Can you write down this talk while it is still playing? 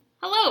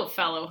Hello,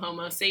 fellow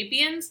Homo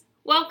sapiens.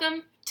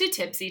 Welcome to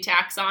Tipsy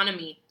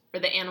Taxonomy,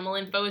 where the animal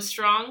info is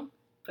strong,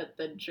 but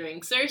the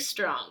drinks are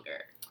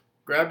stronger.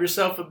 Grab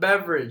yourself a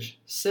beverage,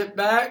 sit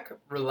back,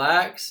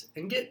 relax,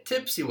 and get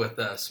tipsy with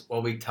us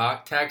while we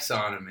talk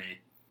taxonomy.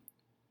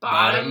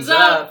 Bottoms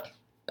up!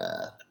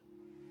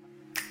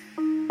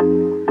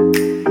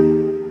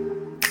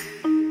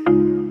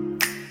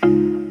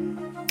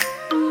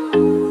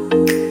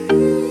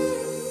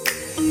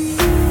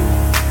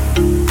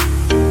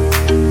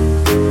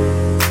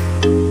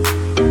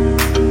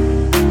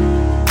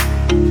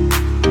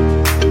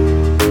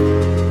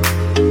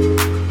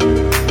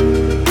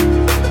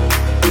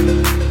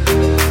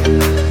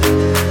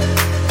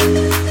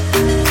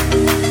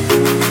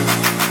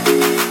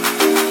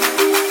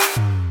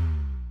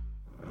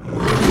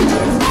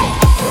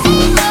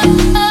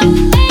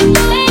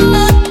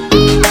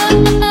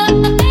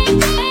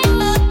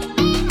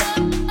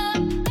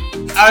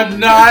 I'm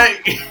not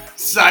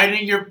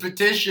signing your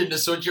petition to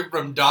switch it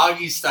from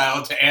doggy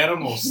style to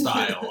animal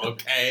style,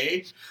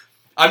 okay?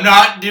 I'm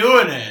not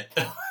doing it.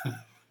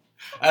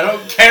 I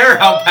don't care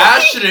how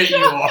passionate you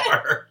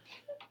are.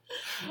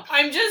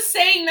 I'm just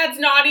saying that's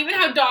not even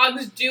how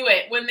dogs do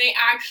it. When they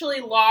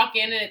actually lock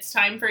in and it's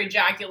time for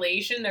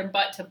ejaculation, they're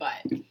butt to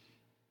butt.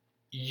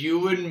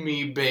 You and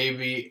me,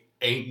 baby,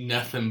 ain't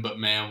nothing but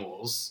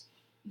mammals.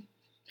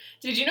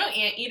 Did you know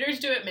anteaters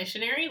do it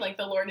missionary, like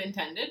the Lord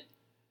intended?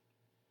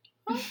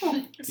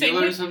 Oh, Same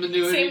with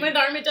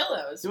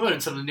armadillos. You learn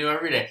something new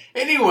every day.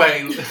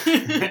 Anyway,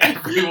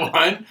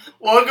 everyone,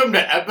 welcome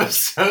to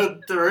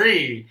episode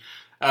 3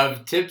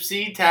 of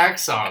Tipsy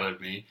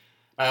Taxonomy.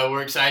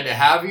 We're excited to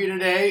have you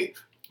today.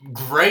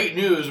 Great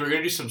news. We're going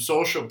to do some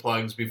social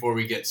plugs before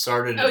we get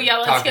started let's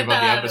talking get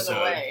about that the out episode. Of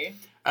the way.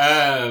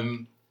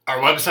 Our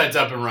website's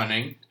up and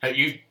running.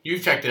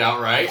 You've checked it out,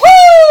 right?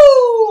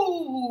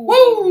 Woo!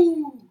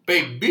 Woo!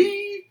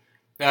 Baby!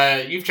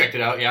 You've checked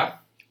it out, yeah?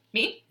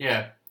 Me?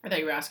 Yeah. I thought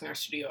you were asking our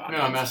studio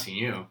audience. No, I'm asking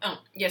you. Oh,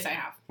 yes, I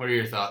have. What are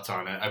your thoughts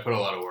on it? I put a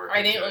lot of work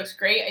I think into it looks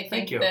great. I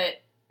think you.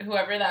 that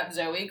whoever that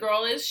Zoe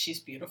girl is, she's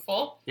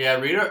beautiful. Yeah,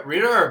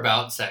 read our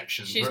about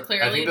section. She's I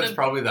clearly think that's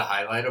probably the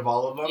highlight of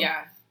all of them.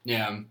 Yeah.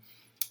 Yeah.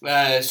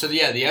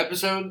 The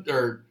episode,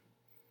 or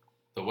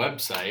the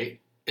website,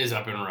 is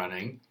up and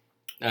running.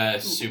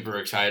 Super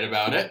excited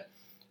about it.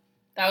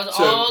 That was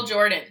all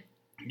Jordan.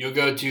 You'll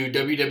go to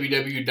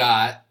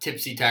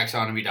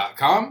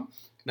www.tipsytaxonomy.com.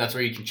 That's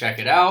where you can check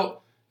it out.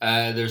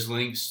 There's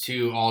links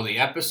to all the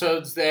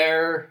episodes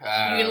there.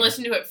 You can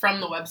listen to it from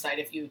the website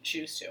if you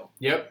choose to.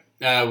 Yep.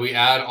 We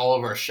add all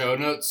of our show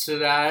notes to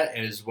that,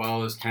 as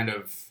well as kind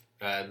of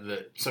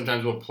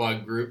sometimes we'll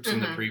plug groups in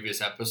the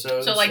previous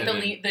episodes. So like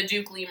the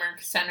Duke Lemur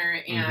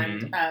Center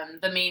and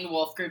the main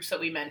wolf groups that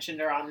we mentioned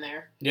are on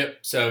there. Yep.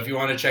 So if you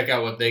want to check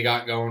out what they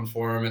got going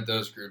for them at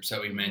those groups that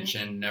we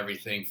mentioned and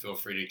everything, feel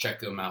free to check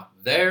them out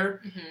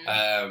there.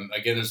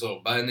 Again, there's a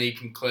little button that you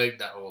can click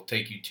that will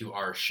take you to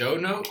our show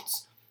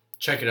notes.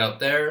 Check it out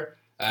there.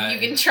 You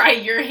can try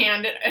your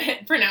hand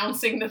at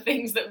pronouncing the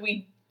things that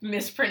we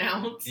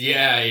mispronounce.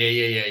 Yeah.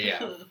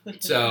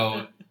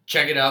 So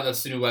check it out.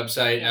 That's the new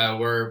website.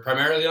 We're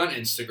primarily on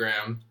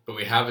Instagram, but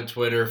we have a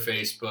Twitter,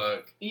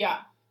 Facebook. Yeah.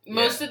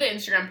 Most of the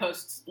Instagram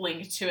posts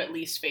link to at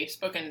least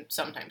Facebook and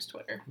sometimes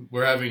Twitter.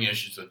 We're having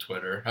issues with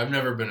Twitter. I've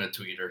never been a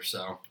tweeter,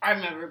 so. I've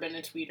never been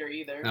a tweeter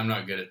either. I'm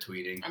not good at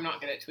tweeting. I'm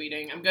not good at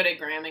tweeting. I'm good at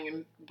gramming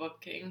and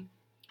booking.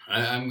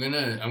 I'm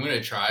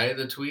gonna try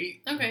the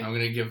tweet. Okay. I'm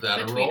gonna give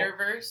that a roll.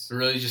 Tweeterverse.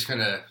 Really just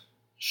gonna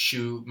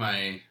shoot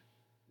my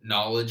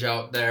knowledge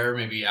out there.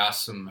 Maybe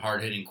ask some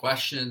hard hitting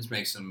questions.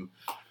 Make some,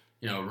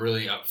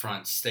 really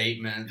upfront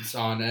statements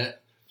on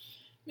it.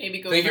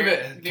 Maybe think of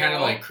it kind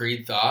of like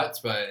Creed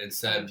thoughts, but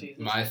instead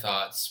my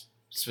thoughts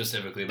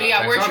specifically about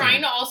taxonomy. We're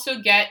trying to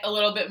also get a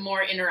little bit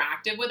more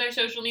interactive with our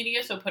social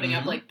media. So putting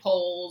up like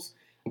polls.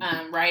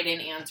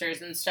 Write-in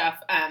answers and stuff,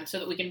 so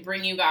that we can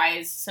bring you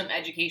guys some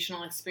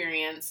educational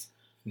experience.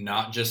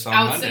 Not just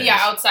on Mondays. Yeah,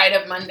 outside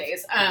of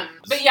Mondays.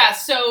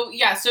 So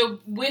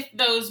with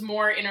those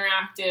more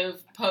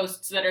interactive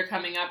posts that are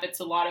coming up, it's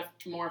a lot of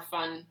more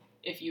fun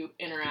if you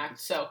interact.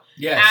 So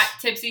at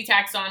Tipsy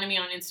Taxonomy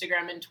on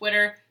Instagram and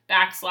Twitter,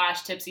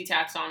 /Tipsy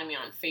Taxonomy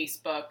on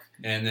Facebook.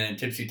 And then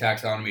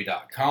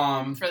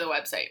tipsytaxonomy.com for the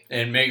website.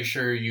 And make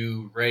sure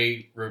you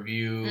rate,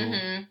 review,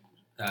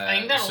 I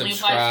think that only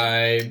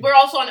subscribe. We're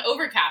also on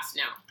Overcast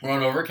now. We're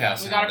on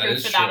Overcast. We got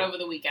approved for that over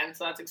the weekend,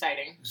 so that's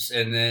exciting.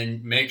 And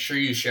then make sure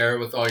you share it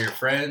with all your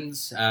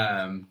friends.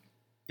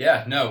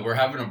 We're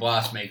having a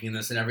blast making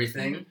this and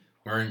everything.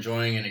 We're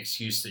enjoying an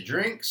excuse to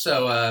drink.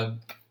 So,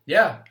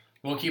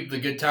 we'll keep the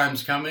good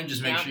times coming.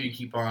 Just make sure you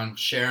keep on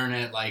sharing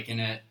it, liking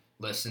it,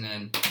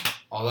 listening,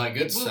 all that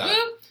good stuff.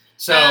 Whoop.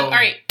 So, all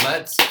right.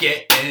 Let's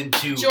get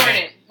into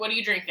Jordan, what are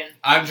you drinking?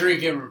 I'm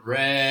drinking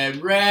red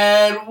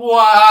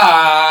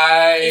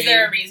wine. Is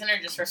there a reason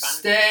or just for fun?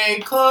 Stay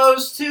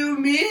close to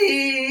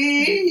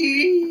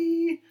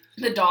me.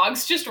 The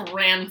dogs just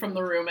ran from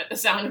the room at the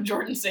sound of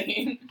Jordan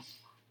singing.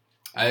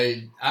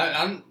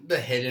 I'm the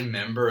hidden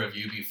member of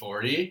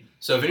UB40.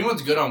 So if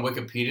anyone's good on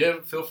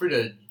Wikipedia, feel free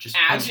to just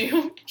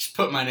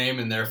put my name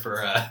in there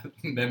for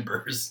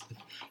members.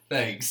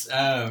 Thanks.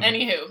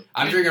 Anywho,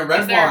 I'm drinking red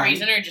wine. Is there a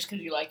reason, or just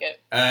because you like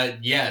it?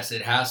 Yes,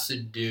 it has to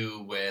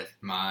do with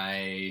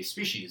my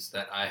species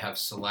that I have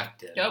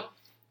selected.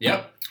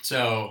 Yep.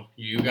 So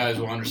you guys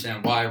will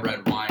understand why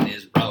red wine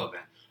is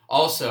relevant.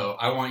 Also,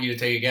 I want you to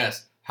take a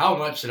guess. How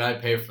much did I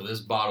pay for this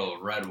bottle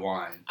of red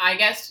wine? I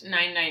guessed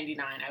 $9.99.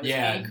 I was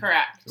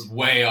incorrect.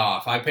 Way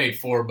off. I paid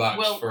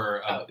 $4 for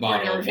a bottle of wine. We're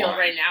going to reveal it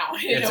right now.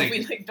 I don't know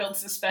if we build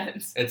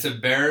suspense. It's a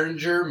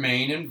Beringer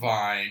Main and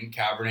Vine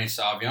Cabernet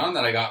Sauvignon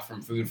that I got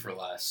from Food for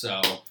Less.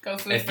 So go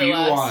Food if for you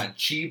Less. want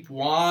cheap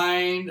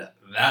wine,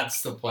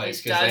 that's the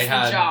place because they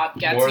had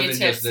more than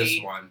just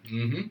this one.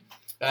 Mm-hmm.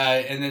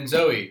 And then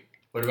Zoe,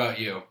 what about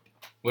you?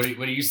 What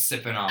are you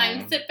sipping on?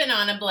 I'm sipping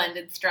on a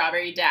blended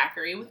strawberry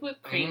daiquiri with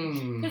whipped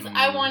cream because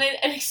I wanted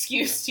an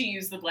excuse to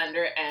use the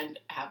blender and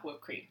have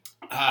whipped cream.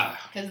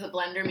 Because the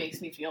blender makes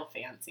me feel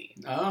fancy.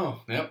 Oh,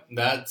 yep.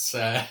 That's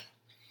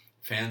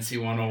fancy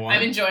 101.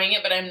 I'm enjoying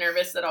it, but I'm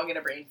nervous that I'll get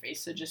a brain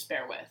freeze, so just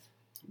bear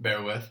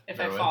with.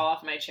 If I fall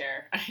off my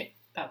chair,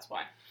 that's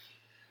why.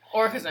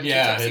 Or because I'm too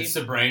tipsy. It's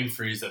the brain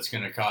freeze that's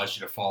going to cause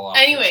you to fall off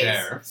the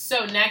chair.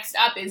 So next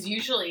up is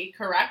usually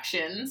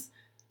corrections.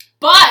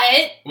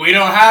 But we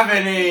don't have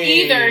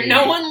any. Either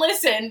no one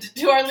listened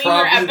to our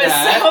lemur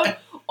episode,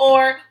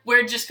 or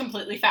we're just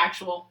completely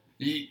factual.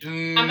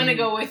 I'm gonna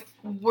go with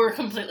we're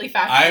completely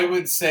factual. I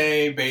would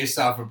say, based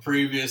off of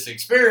previous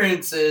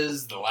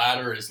experiences, the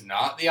latter is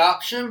not the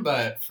option.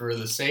 But for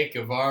the sake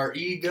of our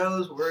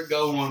egos, we're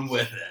going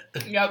with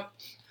it. Yep.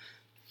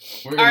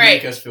 We're gonna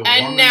make us feel warm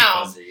and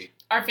fuzzy.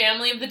 Our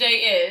family of the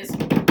day is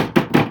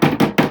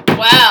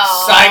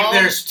psych.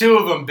 There's 2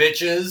 of them,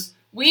 bitches.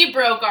 We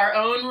broke our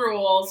own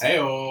rules.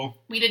 Hey-oh.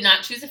 We did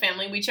not choose a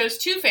family. We chose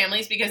 2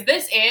 families because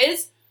this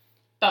is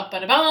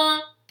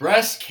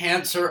Breast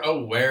Cancer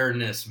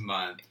Awareness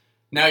Month.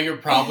 Now you're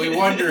probably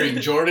wondering,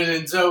 Jordan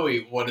and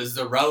Zoe, what is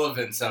the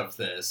relevance of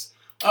this?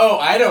 Oh,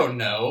 I don't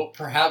know.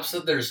 Perhaps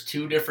that there's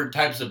 2 different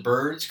types of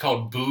birds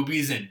called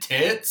boobies and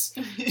tits?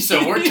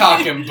 So we're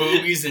talking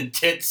boobies and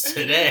tits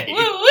today.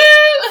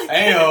 Woo-woo!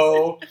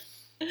 Hey-oh.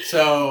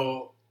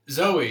 So...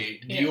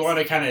 Zoe, do you want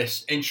to kind of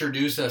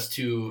introduce us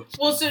to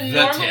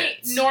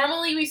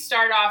normally we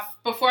start off,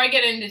 before I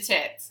get into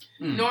tits,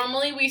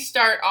 normally we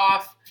start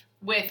off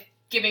with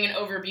giving an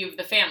overview of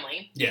the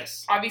family.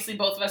 Yes. Obviously,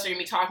 both of us are going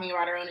to be talking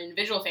about our own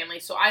individual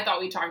families, so I thought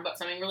we'd talk about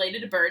something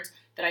related to birds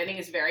that I think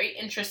is very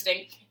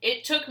interesting.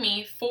 It took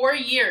me 4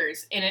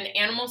 years in an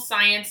animal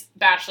science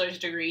bachelor's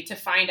degree to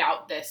find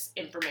out this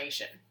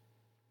information.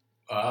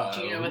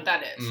 Do you know what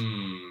that is?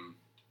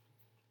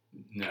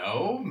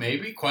 No,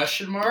 maybe,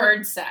 question mark?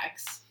 Bird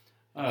sex.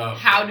 Oh.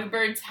 How do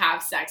birds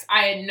have sex?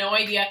 I had no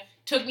idea.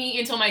 Took me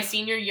until my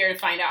senior year to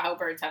find out how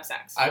birds have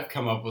sex. I've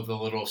come up with a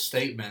little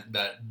statement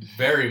that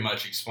very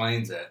much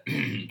explains it.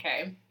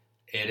 Okay.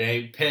 It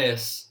ain't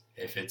piss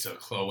if it's a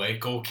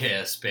cloacal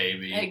kiss,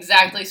 baby.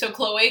 Exactly. So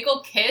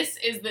cloacal kiss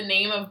is the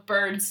name of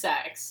bird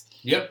sex.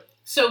 Yep.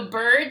 So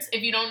birds,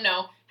 if you don't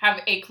know,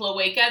 have a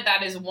cloaca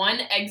that is one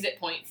exit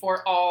point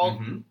for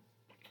all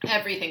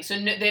everything. So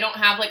they don't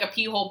have like a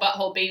pee hole,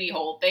 butthole, baby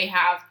hole. They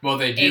have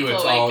they do.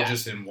 It's all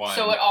just in one.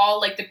 So it all,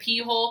 like the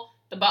pee hole,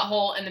 the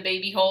butthole, and the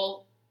baby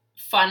hole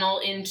funnel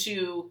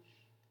into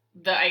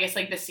the, I guess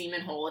like the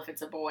semen hole if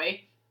it's a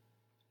boy,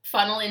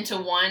 funnel into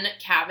one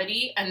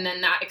cavity, and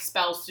then that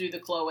expels through the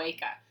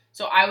cloaca.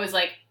 So I was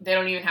like, they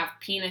don't even have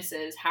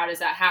penises. How does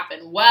that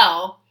happen?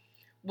 Well,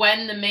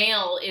 when the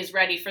male is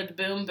ready for the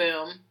boom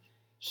boom,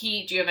 do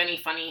you have any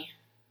funny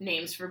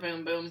names for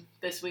boom boom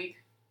this week?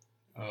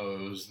 Oh,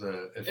 it was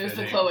the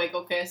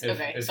cloacal kiss.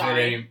 Okay, sorry. If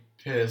it ain't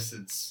piss,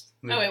 it's...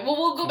 Okay, well,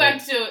 we'll go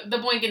back to the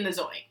boink and the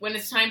zoink. When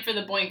it's time for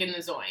the boink and the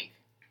zoink.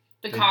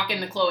 The cock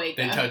and the cloaca.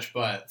 They touch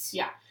butts.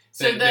 Yeah.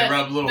 So they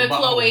rub little the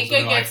cloaca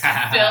gets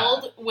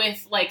filled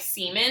with, like,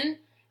 semen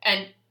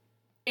and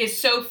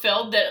is so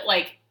filled that it,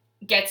 like,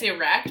 gets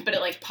erect, but it,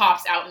 like,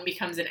 pops out and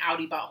becomes an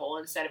outie butthole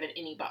instead of an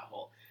innie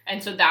butthole.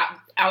 And so that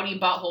outie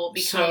butthole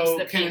becomes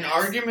the penis. So can an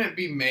argument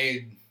be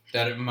made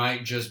that it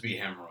might just be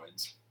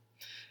hemorrhoids?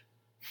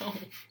 Oh.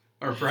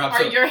 Or perhaps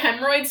are your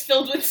hemorrhoids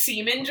filled with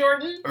semen,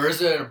 Jordan? Or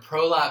is it a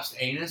prolapsed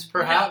anus,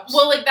 perhaps? No.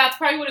 Well, like, that's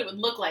probably what it would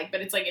look like, but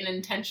it's, like, an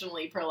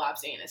intentionally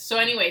prolapsed anus. So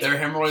anyways... Their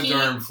hemorrhoids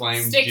are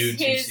inflamed due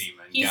to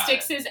semen. He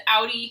sticks his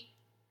outie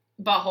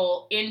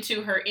butthole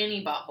into her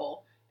innie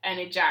butthole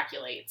and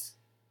ejaculates.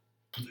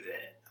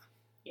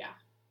 Yeah.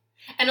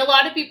 And a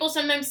lot of people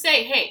sometimes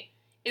say, hey,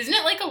 isn't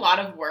it, like, a lot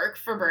of work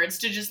for birds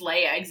to just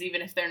lay eggs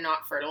even if they're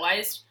not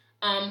fertilized?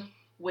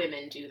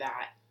 Women do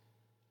that.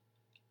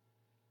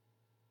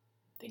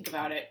 Think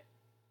about it.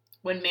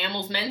 When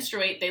mammals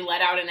menstruate, they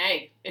let out an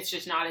egg. It's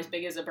just not as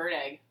big as a bird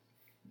egg.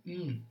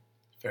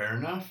 Fair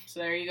enough. So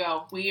there you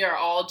go. We are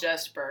all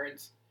just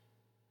birds.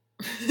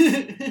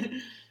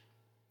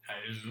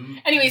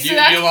 Anyway, so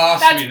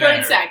that's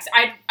bird sex.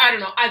 I don't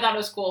know. I thought it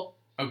was cool.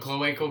 A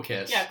cloacal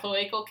kiss. Yeah,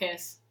 cloacal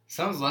kiss.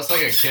 Sounds less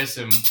like a kiss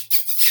and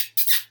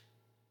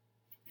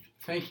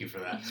Thank you for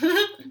that.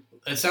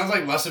 It sounds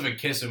like less of a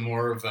kiss and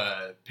more of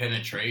a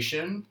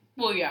penetration.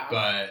 Well, yeah.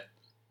 But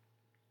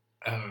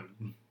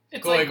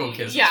it's cloacal like,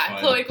 kiss. Yeah,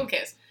 is fun. Cloacal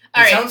kiss.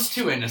 All it right. sounds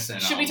too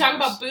innocent. Should we talk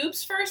about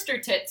boobs first or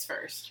tits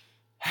first?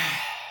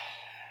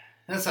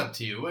 That's up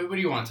to you. What do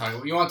you want to talk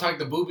about? You want to talk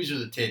the boobies or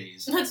the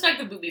titties? Let's talk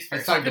the boobies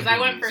first. Because I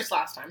went first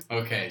last time.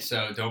 Okay,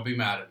 so don't be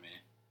mad at me.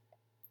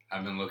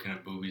 I've been looking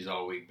at boobies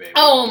all week, baby.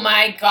 Oh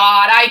my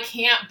god, I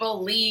can't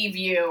believe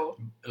you.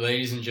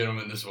 Ladies and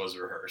gentlemen, this was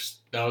rehearsed.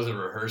 That was a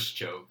rehearsed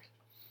joke.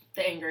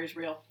 The anger is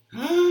real.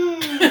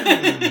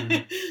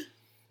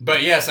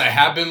 But yes, I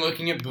have been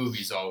looking at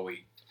boobies all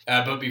week.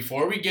 But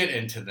before we get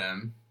into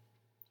them,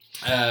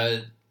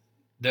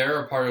 they're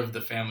a part of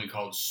the family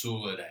called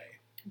Sulidae.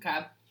 Okay.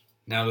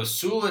 Now, the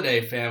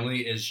Sulidae family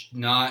is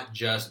not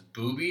just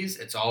boobies,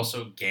 it's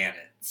also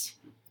gannets.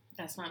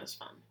 That's not as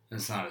fun.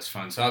 It's not as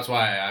fun. So that's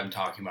why I'm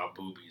talking about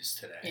boobies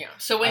today. Yeah.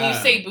 So when you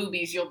say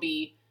boobies, you'll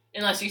be,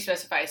 unless you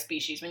specify a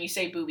species, when you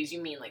say boobies,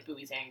 you mean like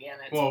boobies and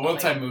gannets. Well,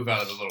 once I move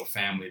out of the little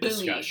family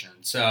discussion.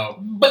 So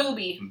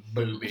Booby.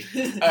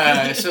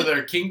 So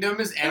their kingdom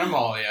is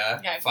Animalia,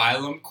 okay.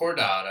 phylum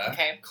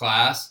Chordata,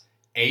 class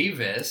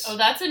Avis. Oh,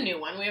 that's a new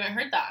one. We haven't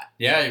heard that.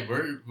 Yeah,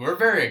 we're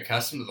very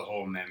accustomed to the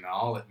whole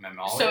Mammalia.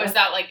 So is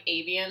that like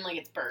avian, like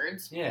it's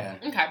birds? Yeah.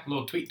 Okay.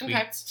 Little tweets.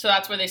 Okay. So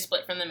that's where they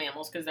split from the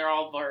mammals because they're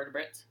all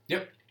vertebrates.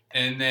 Yep.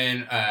 And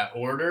then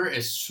order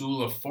is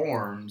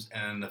Suliformes,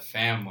 and the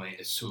family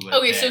is Sulidae.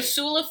 Okay, so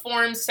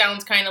Suliformes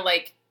sounds kind of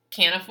like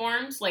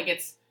caniforms, like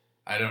it's.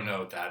 I don't know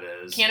what that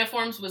is.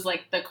 Caniforms was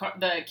like the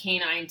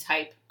canine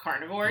type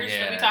carnivores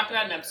that we talked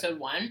about in episode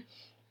 1.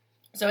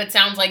 So it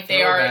sounds like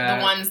they are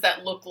the ones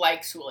that look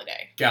like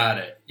Sulidae. Got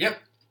it. Yep.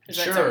 Is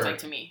what it sounds like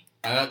to me.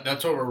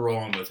 That's what we're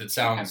rolling with. It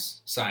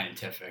sounds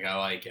scientific. I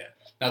like it.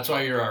 That's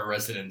why you're our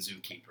resident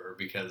zookeeper,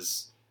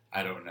 because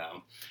I don't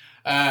know.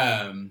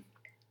 And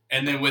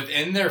then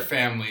within their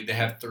family, they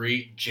have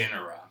 3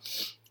 genera.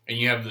 And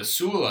you have the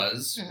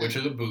Sulas, which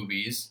are the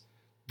boobies,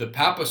 the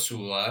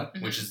Papasula,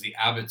 which is the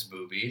Abbot's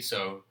boobie.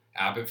 So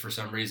Abbott, for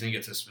some reason,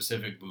 gets a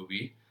specific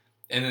boobie.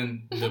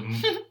 And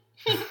then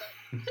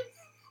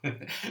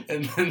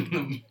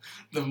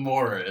the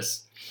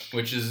Morris,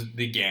 which is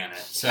the gannet.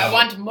 So I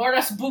want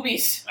Morris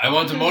boobies. I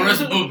want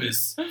Morris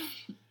boobies.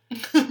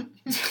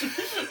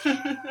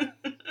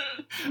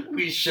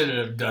 We shouldn't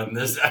have done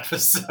this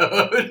episode.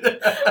 We're not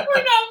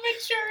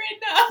mature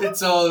enough.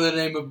 It's all in the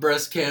name of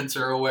breast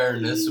cancer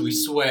awareness, we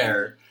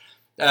swear.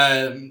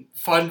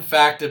 Fun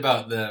fact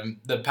about them,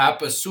 the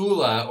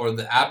Papasula, or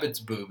the Abbot's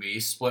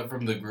boobie, split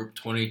from the group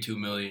 22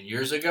 million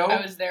years ago.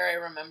 I was there, I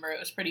remember. It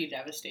was pretty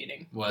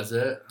devastating. Was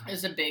it? It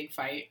was a big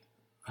fight.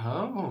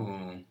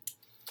 Oh.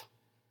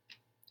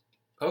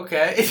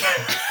 Okay.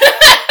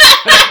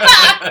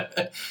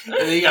 And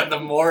then you got the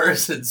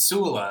Morris and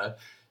Sula,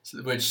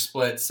 which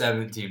split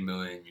 17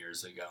 million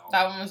years ago.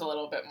 That one was a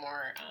little bit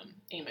more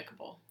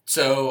amicable.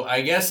 So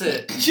I guess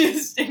it...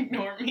 Just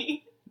ignore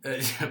me.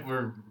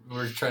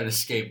 We're trying to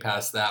skate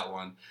past that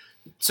one.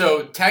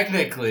 So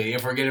technically,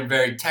 if we're getting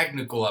very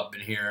technical up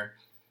in here,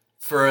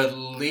 for at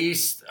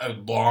least a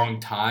long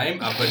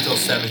time, up until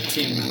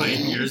 17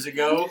 million years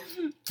ago,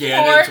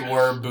 gannets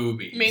were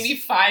boobies. Maybe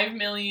 5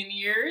 million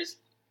years?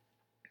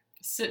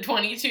 So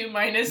 22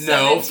 minus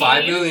 17? No,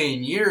 5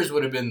 million years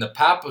would have been the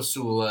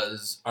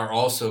Papasulas are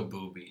also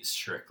boobies,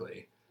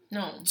 strictly.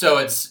 No. So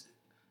it's...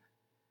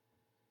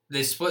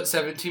 They split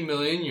 17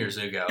 million years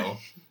ago,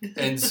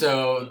 and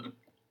so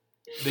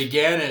the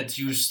gannets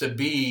used to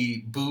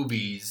be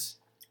boobies.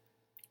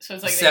 So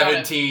it's like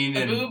 17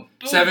 million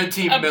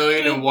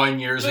and 1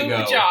 years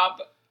ago. Job.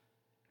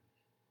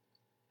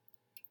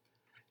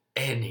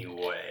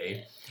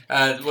 Anyway,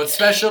 what's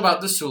special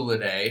about the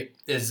Sulidae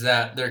is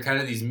that they're kind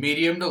of these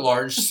medium to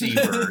large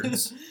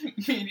seabirds.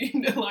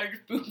 Medium to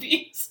large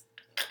boobies.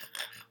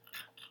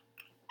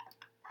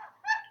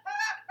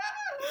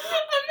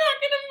 I'm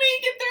not gonna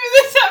make it through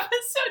this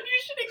episode. You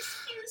should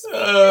excuse me.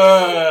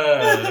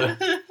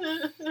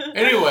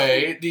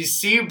 Anyway, these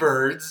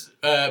seabirds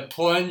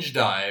plunge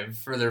dive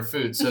for their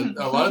food. So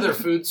a lot of their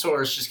food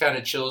source just kind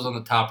of chills on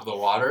the top of the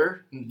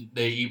water.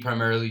 They eat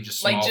primarily just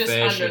small fish.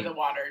 Like just under the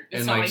water.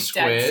 It's not like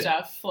squid. Dead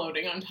stuff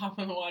floating on top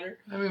of the water.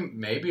 I mean,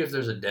 maybe if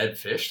there's a dead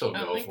fish, they'll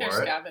go for it.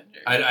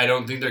 Scavengers. I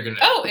don't think they're going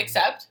to... Oh,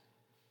 except...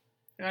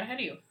 I got ahead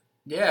of you.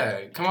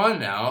 Yeah, come on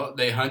now.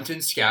 They hunt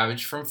and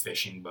scavenge from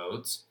fishing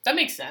boats. That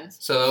makes sense.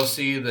 So they'll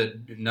see the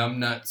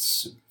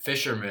numbnuts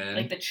fishermen.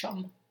 Like the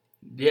chum.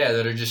 Yeah,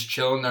 that are just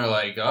chilling there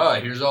like, oh,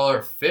 here's all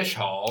our fish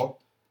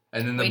haul.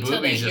 And then the Wait boobies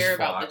till they just hear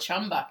flock. about the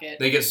chum bucket.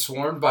 They get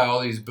swarmed by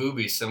all these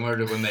boobies, similar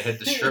to when they hit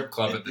the strip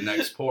club at the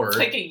next port. It's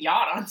like a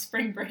yacht on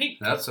spring break.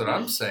 That's what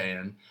I'm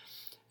saying.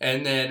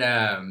 And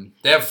then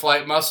they have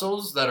flight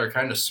muscles that are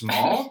kind of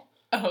small.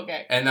 Oh,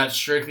 okay. And that's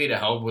strictly to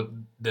help with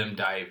them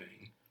diving.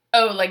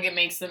 Oh, like it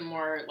makes them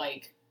more,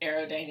 like,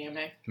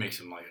 aerodynamic. Makes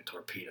them like a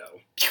torpedo.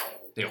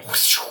 They go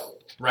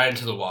right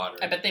into the water.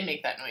 I bet they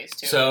make that noise,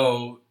 too.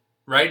 So,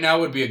 right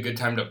now would be a good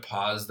time to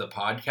pause the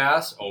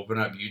podcast, open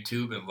up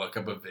YouTube, and look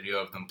up a video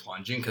of them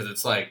plunging, because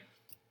it's like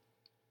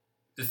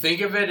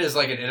think of it as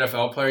like an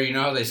NFL player. You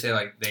know how they say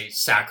like they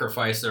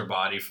sacrifice their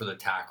body for the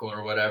tackle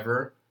or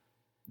whatever?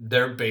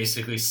 They're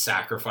basically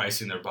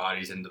sacrificing their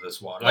bodies into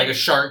this water. Like a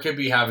shark could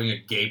be having a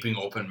gaping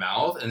open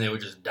mouth and they would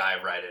just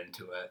dive right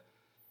into it.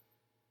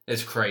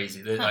 It's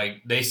crazy.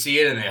 Like they see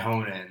it and they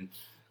hone in.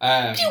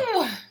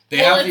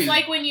 It's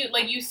like when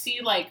you see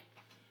like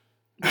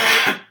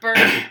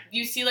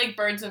you see like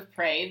birds of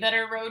prey that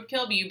are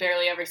roadkill, but you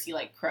barely ever see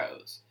like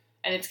crows,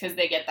 and it's because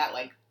they get that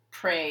like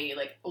prey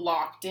like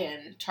locked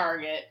in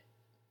target.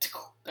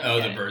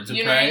 The birds of prey.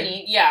 You know what I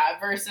mean? Yeah.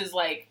 Versus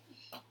like.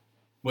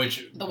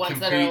 Which, the ones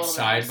complete that are a little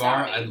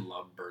sidebar, I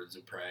love birds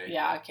of prey.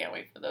 Yeah, I can't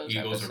wait for those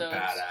Eagles episodes.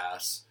 are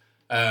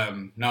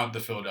badass. Not the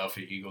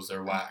Philadelphia Eagles,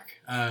 they're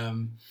whack.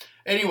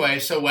 Anyway,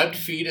 so webbed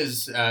feet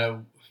is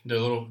their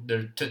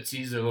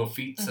tootsies, their little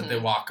feet that they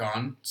walk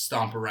on,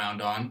 stomp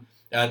around on.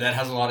 That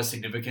has a lot of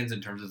significance in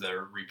terms of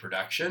their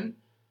reproduction.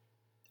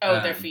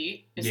 Oh, their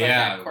feet? It's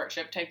like a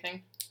courtship type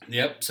thing?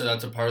 Yep, so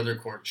that's a part of their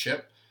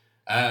courtship.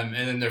 And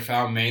then they're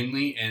found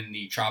mainly in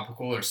the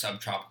tropical or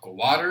subtropical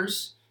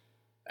waters.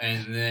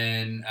 And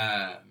then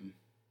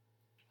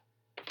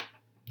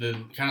the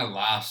kind of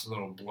last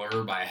little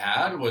blurb I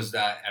had was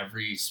that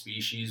every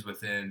species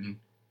within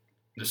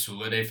the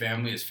Sulidae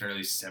family is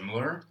fairly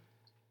similar.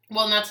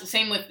 Well, and that's the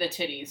same with the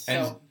titties.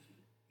 So.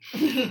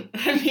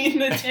 I mean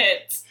the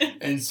tits.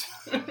 And so,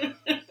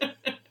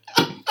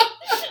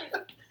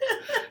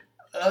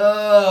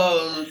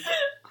 oh.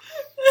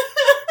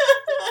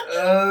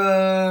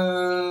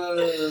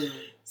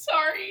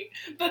 Sorry,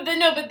 but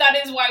that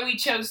is why we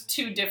chose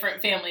two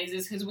different families.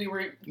 Is because we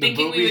were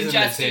thinking we would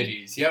just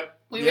titties. Yep.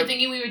 We were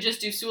thinking we would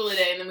just do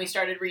Sulidae, and then we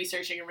started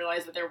researching and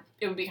realized that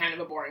it would be kind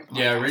of a boring podcast.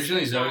 Yeah,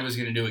 originally Zoe was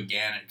going to do a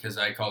Gannett because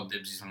I called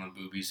dibsies on the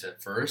boobies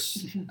at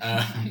first.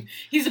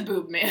 He's a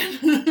boob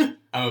man.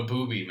 I'm a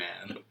booby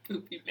man.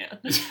 Booby man.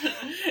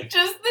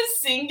 Just the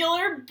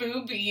singular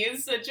booby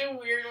is such a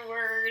weird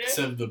word.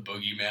 Instead of the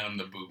boogeyman, I'm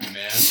the booby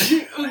man.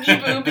 Oogie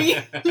booby.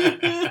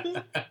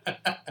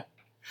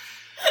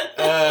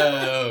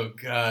 Oh,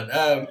 God.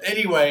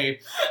 Anyway,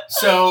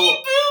 so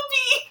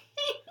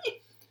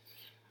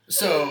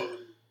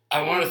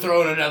I want to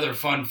throw in another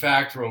fun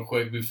fact real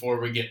quick before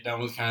we get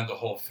done with kind of the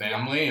whole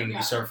family and we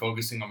start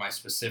focusing on my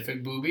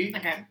specific booby.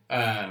 Okay.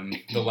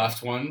 The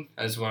left one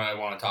is what I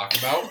want to talk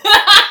about.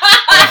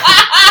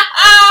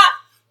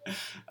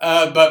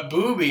 But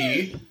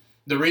booby,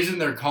 the reason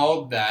they're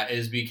called that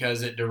is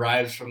because it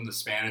derives from the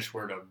Spanish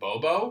word of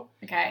bobo.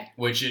 Okay.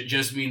 Which it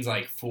just means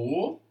like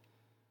fool.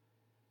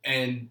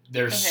 And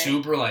they're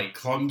super like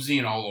clumsy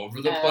and all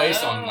over the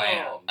place on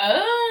land.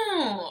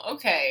 Oh,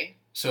 okay.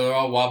 So they're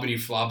all wobbity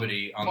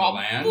flobbity on the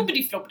land.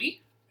 Wobbity flobbity.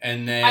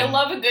 And then I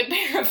love a good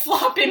pair of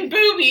flopping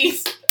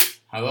boobies.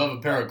 I love a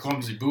pair of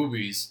clumsy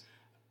boobies.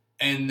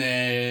 And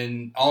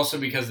then also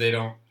because they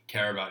don't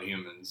care about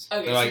humans.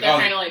 Okay, they're they're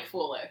kind of like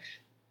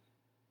foolish.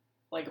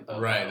 Like a bobo.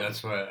 Right,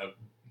 that's what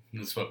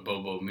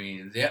bobo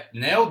means. Yep,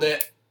 nailed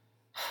it.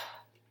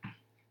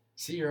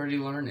 See, you're already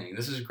learning.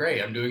 This is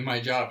great. I'm doing my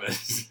job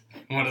as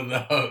one of the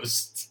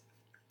hosts.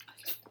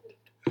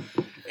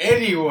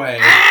 Anyway,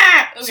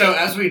 so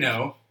as we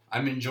know,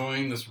 I'm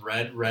enjoying this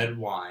red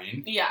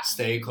wine. Yeah.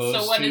 Stay close to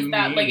me. So what is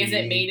that? Like, is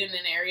it made in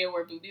an area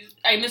where boobies...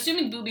 I'm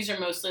assuming boobies are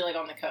mostly, like,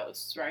 on the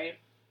coasts, right?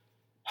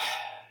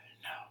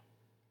 No.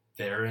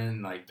 They're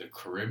in, like, the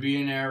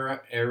Caribbean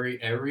area.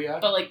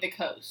 But, like, the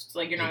coast.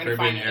 Like, you're not going to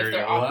find them if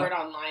they're awkward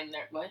online.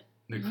 They're... What?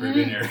 The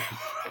Caribbean area.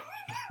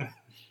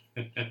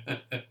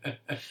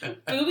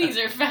 Boobies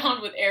are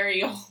found with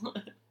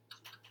areola.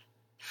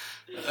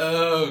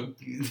 Oh...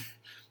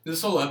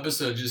 This whole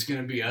episode is just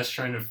going to be us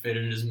trying to fit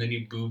in as many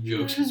boob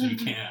jokes as we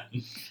can.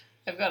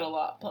 I've got a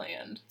lot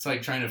planned. It's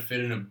like trying to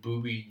fit in a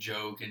booby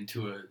joke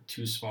into a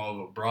too small of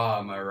a bra,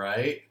 am I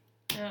right?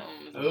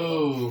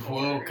 Oh,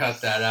 we'll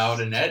cut that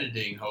out in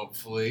editing,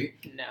 hopefully.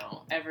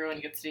 No, everyone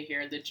gets to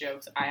hear the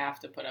jokes I have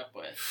to put up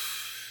with.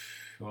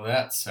 Well,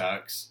 that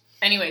sucks.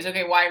 Anyways,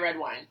 okay, why red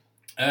wine?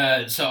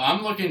 So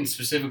I'm looking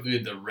specifically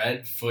at the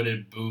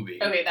red-footed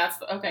booby. Okay,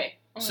 okay.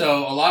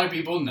 So a lot of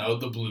people know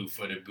the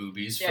blue-footed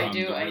boobies from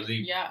the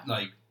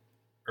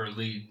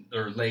early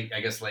or late,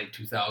 I guess late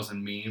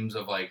 2000 memes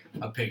of like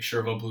a picture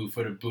of a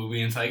blue-footed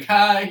booby and it's like,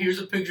 hi, here's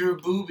a picture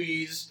of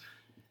boobies.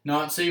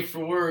 Not safe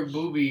for work,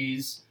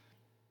 boobies.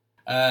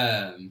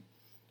 So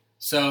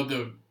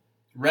the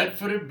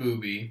red-footed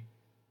booby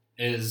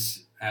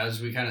is,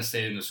 as we kind of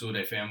stated in the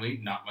Sulidae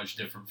family, not much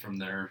different from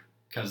their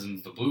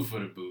cousins, the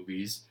blue-footed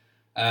boobies.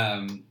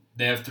 They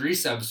have 3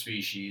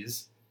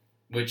 subspecies,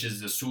 which is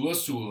the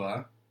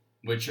Sula,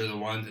 which are the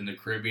ones in the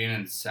Caribbean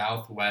and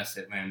Southwest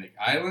Atlantic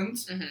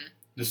Islands. Mm-hmm.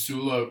 The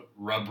Sula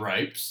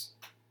rubripes.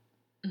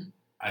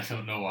 I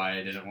don't know why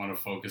I didn't want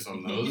to focus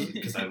on those,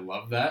 because I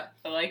love that.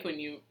 I like when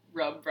you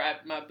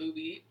rub-rap my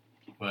boobie.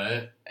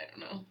 What? I don't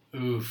know.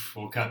 Oof,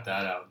 we'll cut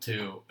that out,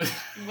 too.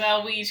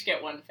 Well, we each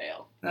get one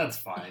fail. That's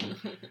fine.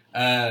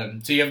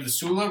 So you have the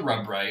Sula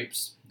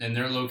rubripes, and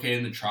they're located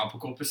in the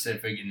tropical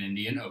Pacific and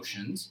Indian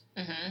Oceans.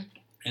 Mm-hmm.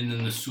 And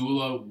then the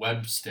Sula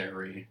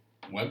websteri.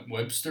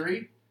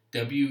 Websteri?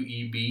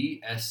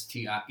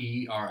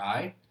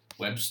 Websteri?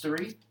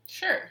 webstery.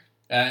 Sure.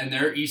 And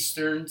they're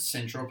Eastern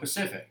Central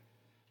Pacific.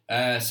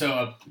 So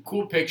a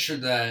cool picture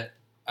that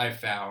I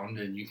found,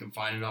 and you can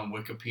find it on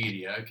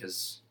Wikipedia,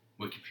 because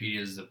Wikipedia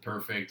is the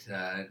perfect,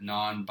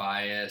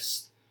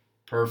 non-biased,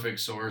 perfect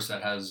source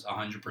that has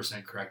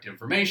 100% correct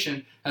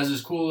information, has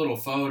this cool little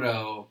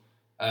photo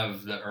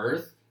of the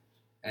Earth,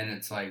 and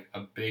it's like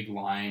a big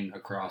line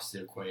across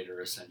the equator,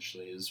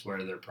 essentially, is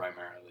where they're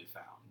primarily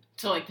found.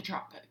 So like the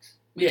tropics.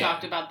 We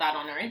talked about that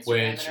on our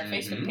Instagram and our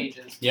Facebook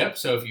pages. Yep,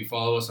 so if you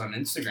follow us on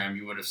Instagram,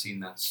 you would have seen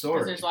that story.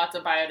 Because there's lots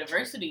of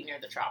biodiversity near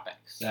the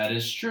tropics. That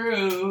is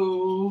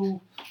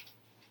true.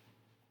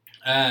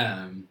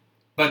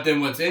 But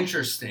then what's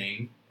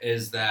interesting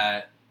is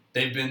that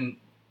they've been,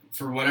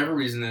 for whatever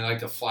reason, they like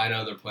to fly to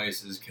other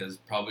places because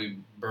probably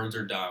birds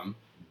are dumb.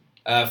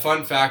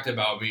 Fun fact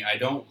about me, I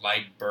don't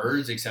like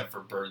birds except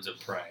for birds of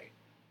prey.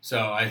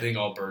 So I think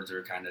all birds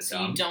are kind of dumb.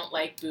 So you don't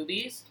like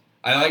boobies?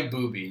 I like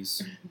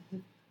boobies.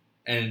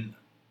 And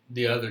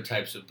the other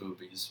types of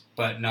boobies,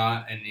 but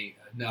not any.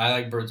 I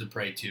like birds of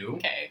prey too.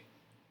 Okay.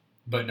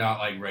 But not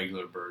like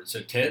regular birds.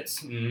 So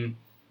tits, I'm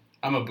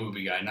a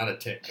booby guy, not a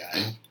tit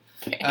guy.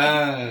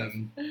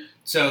 Okay.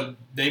 So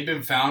they've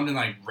been found in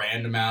like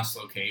random ass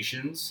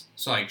locations.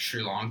 So like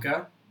Sri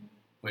Lanka,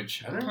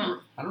 which I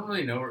don't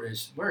really know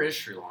where is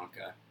Sri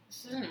Lanka.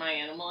 This isn't my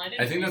animal.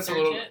 I think that's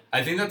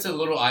a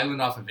little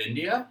island off of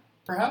India,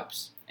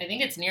 perhaps. I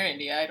think it's near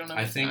India. I don't know.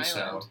 I think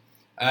so.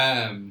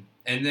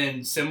 And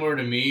then, similar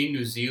to me,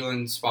 New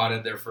Zealand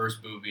spotted their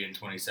first booby in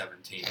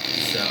 2017.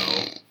 So,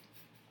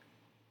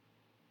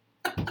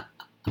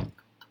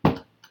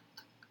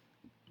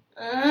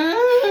 I'm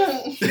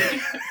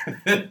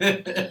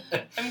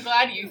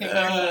glad you think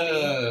they're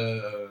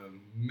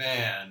funny.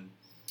 Man.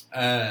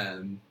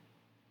 And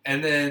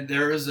then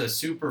there is a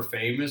super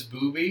famous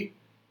booby.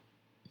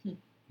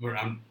 Where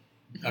I'm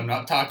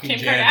not talking Kim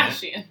Janet.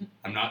 Kardashian.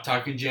 I'm not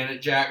talking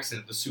Janet Jackson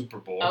at the Super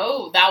Bowl.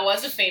 Oh, that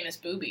was a famous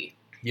booby.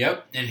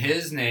 Yep, and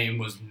his name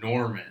was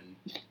Norman.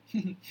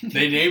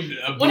 They named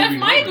a booby One of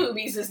my Norman.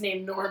 boobies is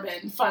named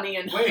Norman, funny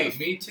enough. Wait,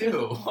 me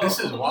too. This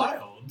is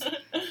wild.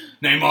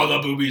 Name all the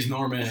boobies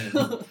Norman.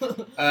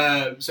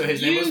 So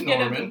his name was Norman. You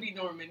get a booby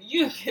Norman.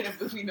 You get a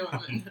booby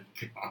Norman. Oh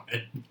my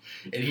God.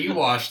 And he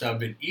washed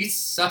up in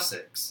East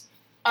Sussex.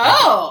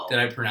 Oh! Did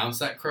I pronounce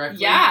that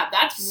correctly? Yeah,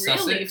 that's really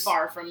Sussex?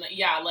 far from the...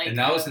 Yeah, like... And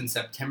that was in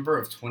September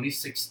of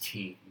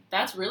 2016.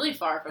 That's really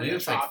far from the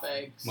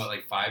tropics.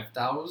 Like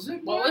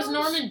 5,000? What was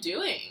Norman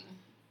doing?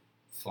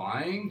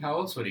 Flying? How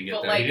else would he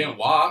get there? He didn't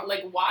walk.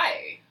 Like,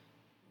 why?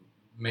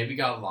 Maybe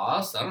got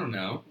lost? I don't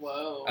know.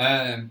 Whoa.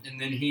 And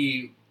then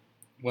he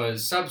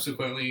was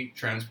subsequently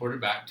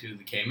transported back to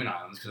the Cayman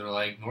Islands because they're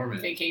like,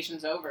 Norman.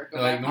 Vacation's over.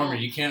 They're like, Norman,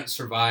 you can't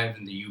survive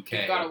in the UK.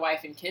 You've got a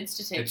wife and kids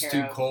to take care of. It's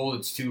too cold.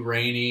 It's too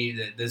rainy.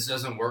 This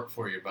doesn't work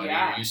for you, buddy.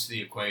 Yeah. You're used to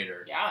the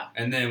equator. Yeah.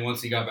 And then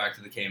once he got back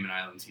to the Cayman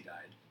Islands, he died.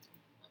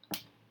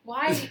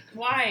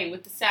 Why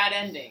with the sad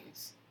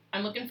endings?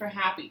 I'm looking for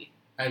happy.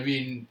 I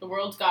mean... The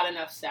world's got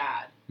enough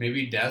sad.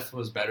 Maybe death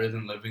was better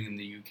than living in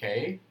the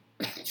UK?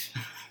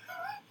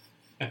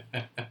 I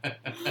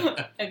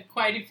have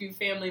quite a few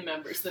family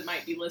members that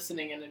might be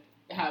listening and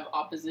have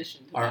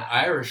opposition to Our that.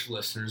 Irish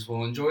listeners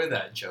will enjoy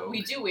that joke.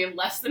 We do. We have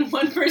less than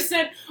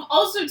 1%.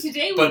 Also,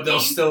 today But they'll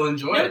still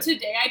enjoy it. No,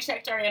 today I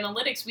checked our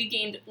analytics. We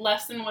gained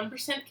less than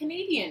 1%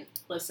 Canadian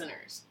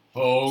listeners.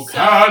 Oh, so,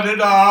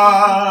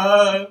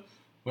 Canada,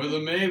 where the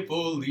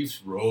maple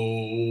leafs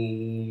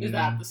roll. Is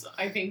that the song?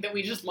 I think that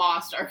we just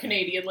lost our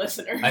Canadian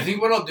listeners. I think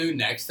what I'll do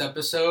next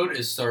episode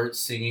is start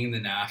singing the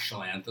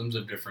national anthems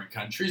of different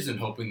countries and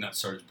hoping that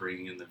starts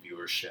bringing in the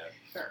viewership.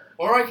 Sure.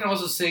 Or I can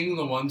also sing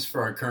the ones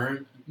for our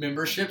current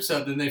membership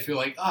so then they feel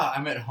like,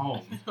 I'm at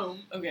home.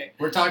 Okay.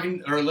 We're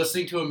talking or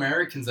listening to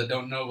Americans that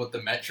don't know what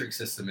the metric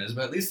system is,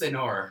 but at least they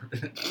know our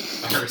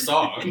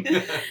song.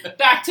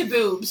 Back to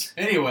boobs.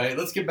 Anyway,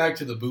 let's get back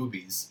to the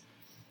boobies.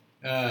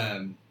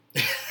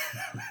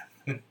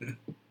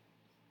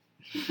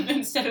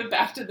 Instead of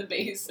back to the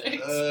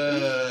basics.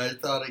 I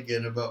thought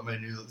again about my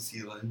New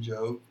Zealand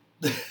joke.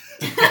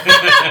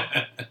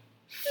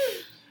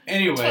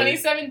 Anyway.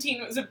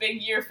 2017 was a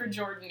big year for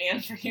Jordan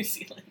and for New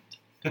Zealand.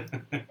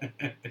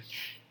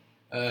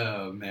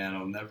 Oh, man,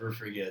 I'll never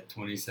forget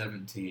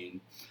 2017.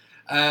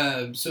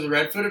 So the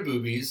red-footed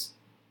boobies,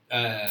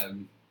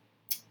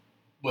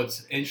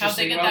 what's interesting How'd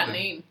they get about that them,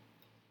 name?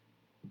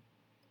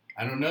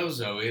 I don't know,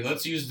 Zoe.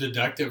 Let's use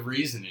deductive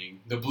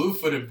reasoning. The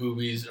blue-footed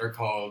boobies are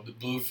called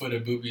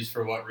blue-footed boobies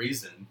for what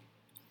reason?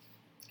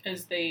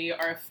 Because they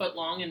are a foot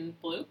long and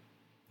blue?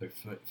 Their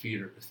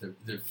feet are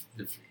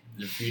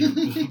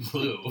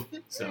blue,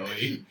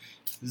 Zoe.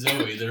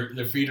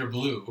 Their feet are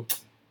blue.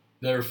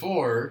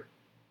 Therefore,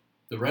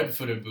 the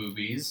red-footed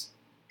boobies...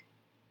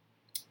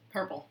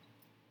 Purple.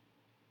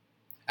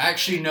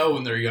 Actually, no,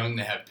 when they're young,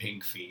 they have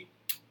pink feet,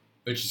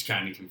 which is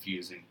kind of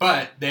confusing.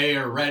 But they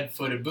are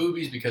red-footed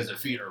boobies because their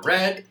feet are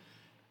red.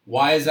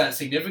 Why is that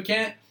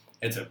significant?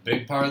 It's a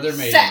big part of their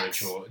mating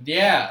ritual.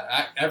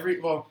 Yeah,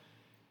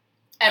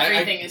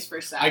 Everything is for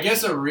sex. I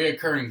guess a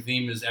reoccurring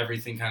theme is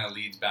everything kind of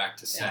leads back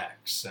to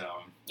sex. So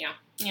Yeah.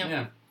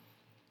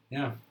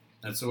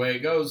 That's the way it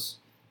goes.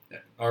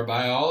 Our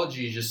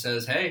biology just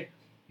says, hey,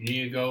 you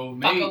need to go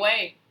mate. Fuck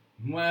away.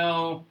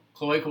 Well,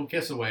 cloacal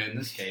kiss away in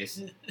this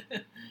case.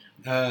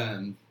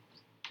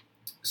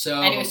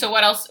 So anyway, so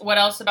what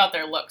else about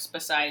their looks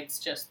besides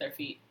just their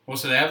feet? Well,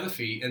 so they have the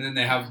feet, and then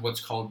they have what's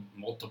called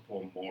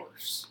multiple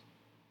morphs.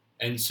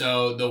 And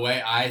so the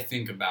way I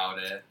think about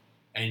it,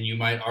 and you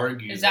might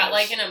argue, is that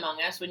like in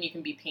Among Us when you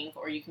can be pink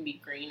or you can be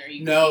green or you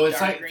can no, be it's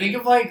dark like green? Think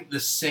of like the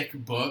sick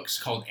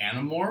books called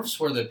Animorphs,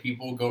 where the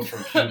people go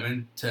from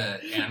human to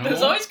animal.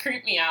 Those always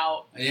creep me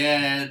out.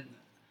 Yeah,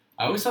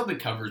 I always thought the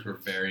covers were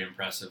very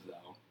impressive though.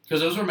 Because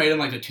those were made in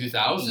like the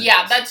 2000s.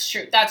 Yeah, that's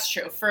true. That's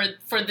true for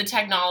the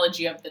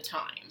technology of the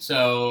time.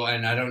 So,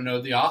 and I don't know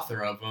the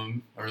author of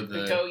them or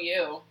the. Go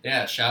you.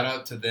 Yeah, shout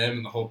out to them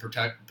and the whole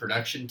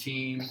production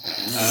team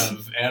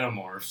of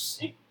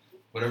Animorphs,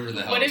 whatever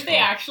the hell. What if they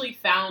actually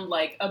found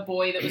like a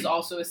boy that was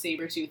also a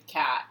saber-toothed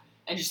cat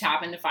and just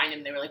happened to find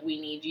him? They were like,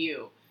 "We need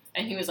you,"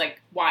 and he was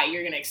like, "Why?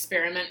 You're gonna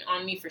experiment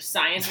on me for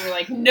science?" And we're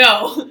like,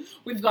 "No,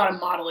 we've got a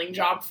modeling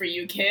job for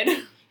you,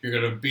 kid. You're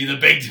gonna be the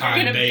big time,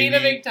 You're gonna baby. be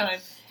the big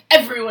time."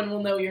 Everyone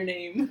will know your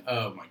name.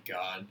 Oh my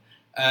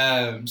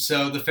god.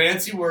 So the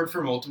fancy word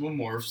for multiple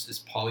morphs is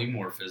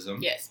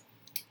polymorphism. Yes.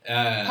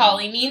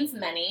 Poly means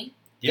many.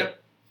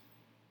 Yep.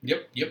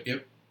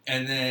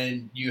 And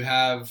then you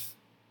have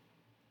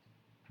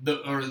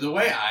the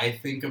way I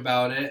think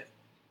about it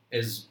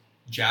is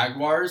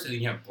jaguars, and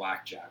then you have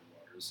black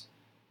jaguars.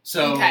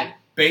 So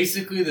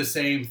basically the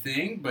same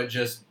thing, but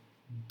just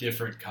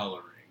different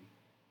coloring.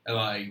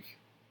 Like.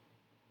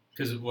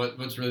 Because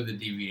what's really the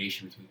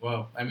deviation between?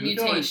 Well, I mean,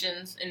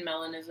 mutations in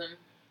melanism.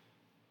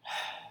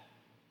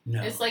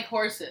 No, it's like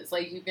horses.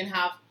 Like you can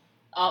have,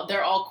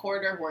 they're all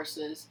quarter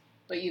horses,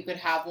 but you could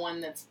have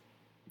one that's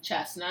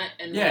chestnut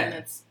and one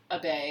that's a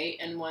bay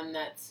and one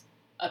that's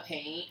a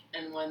paint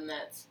and one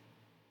that's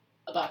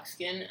a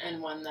buckskin and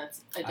one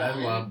that's a dun.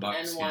 I love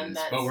buckskins, and one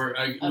that's but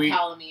a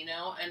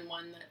palomino and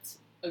one that's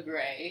a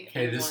gray.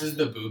 Okay, this is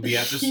the booby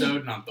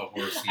episode, not the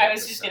horsey. I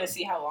was just gonna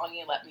see how long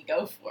you let me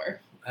go for.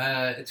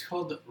 It's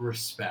called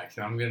respect.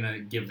 I'm gonna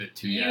give it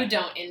to you. You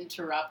don't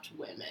interrupt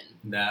women.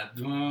 That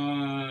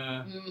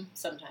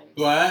sometimes.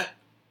 What?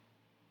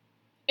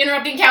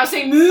 Interrupting cows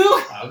say moo.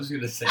 I was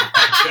gonna say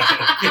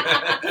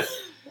that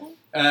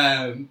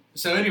joke.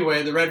 So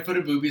anyway, the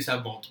red-footed boobies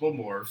have multiple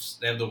morphs.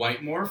 They have the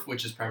white morph,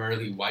 which is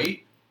primarily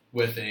white,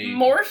 with a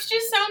morph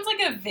just sounds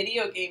like a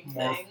video game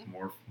thing.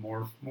 Morph.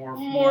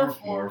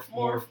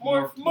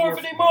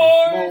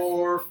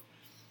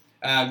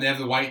 They have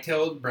the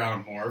white-tailed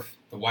brown morph,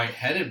 the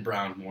white-headed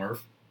brown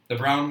morph, the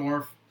brown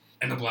morph,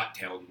 and the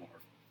black-tailed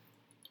morph.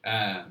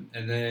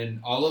 And then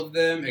all of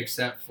them,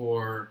 except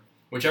for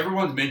whichever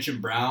ones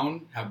mention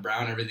brown, have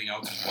brown, everything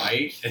else is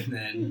white. And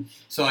then,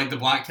 so like the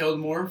black-tailed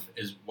morph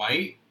is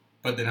white,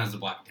 but then has the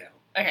black tail.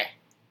 Okay.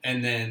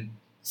 And then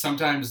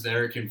sometimes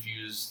they're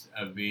confused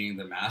of being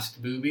the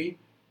masked booby.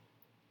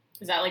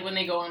 Is that like when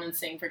they go on and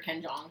sing for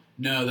Ken Jeong?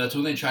 No, that's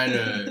when they try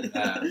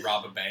to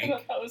rob a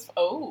bank.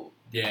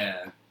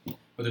 Yeah.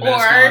 With the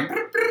mask on.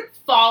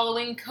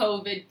 Following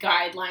COVID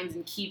guidelines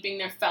and keeping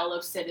their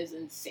fellow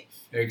citizens safe.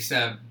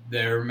 Except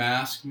their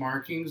mask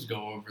markings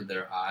go over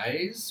their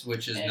eyes,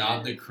 which is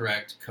not the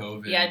correct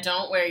COVID. Yeah,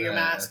 don't wear your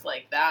mask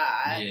like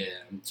that. Yeah,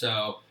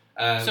 so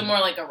more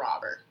like a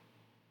robber.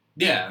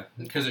 Yeah,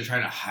 because they're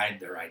trying to hide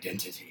their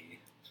identity.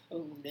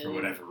 Oh, no. For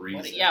whatever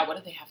reason. What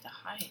do they have to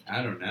hide?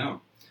 I don't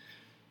know.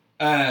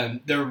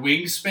 Their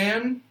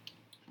wingspan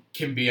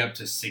can be up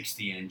to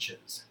 60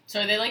 inches. So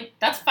are they like,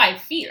 that's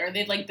 5 feet. Are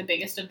they like the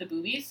biggest of the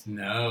boobies?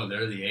 No,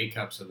 they're the A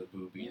cups of the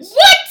boobies.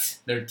 What?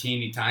 They're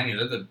teeny tiny.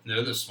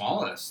 They're the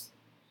smallest.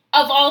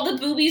 Of all the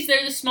boobies,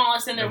 they're the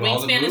smallest, and their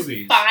wingspan is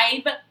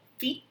 5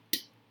 feet.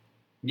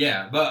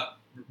 Yeah, but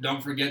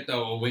don't forget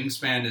though, a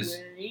wingspan is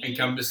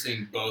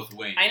encompassing both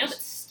wings. I know,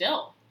 but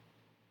still.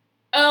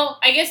 Oh,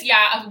 I guess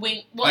a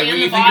wing. Well, like,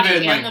 and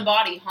the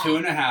body, huh?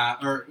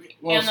 2.5, or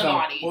and the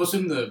body. We'll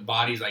assume the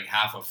body's like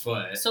half a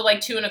foot. So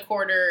like 2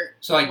 1/4.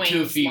 So like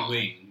 2 feet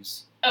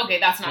wings. Okay,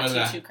 that's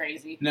not too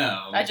crazy.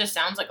 No, that just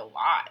sounds like a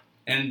lot.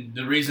 And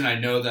the reason I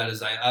know that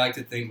is I like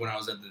to think when I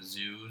was at the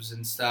zoos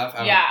and stuff.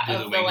 I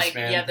would do the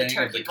wingspan the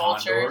turkey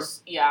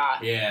vultures.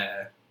 Condor.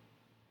 Yeah.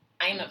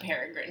 I'm a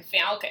peregrine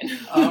falcon.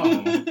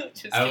 Oh,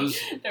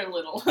 they're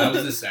little. I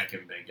was the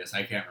second biggest.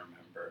 I can't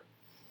remember.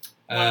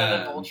 One of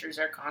the vultures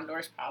are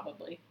condors,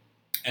 probably.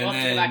 We'll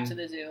have to go back to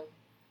the zoo.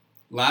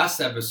 Last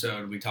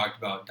episode, we talked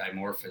about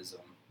dimorphism,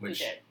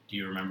 which, do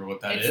you remember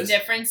what that is? It's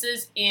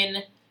differences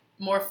in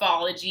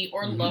morphology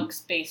or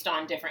looks based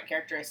on different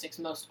characteristics,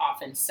 most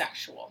often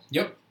sexual.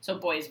 Yep. So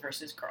boys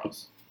versus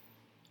girls.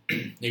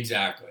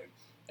 Exactly.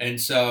 And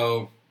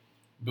so,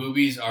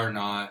 boobies are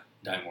not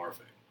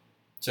dimorphic.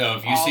 So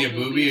if you see a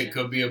boobie, it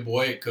could be a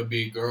boy, it could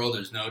be a girl.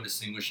 There's no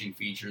distinguishing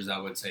features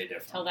that would say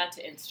different. Tell that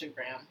to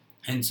Instagram.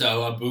 And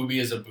so a boobie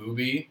is a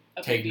boobie.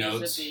 Take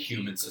notes,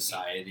 human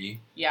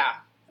society. Yeah.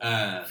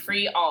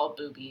 Free all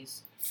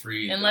boobies.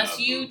 Free unless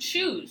you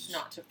choose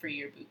not to free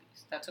your boobies.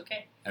 That's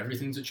okay.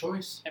 Everything's a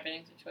choice.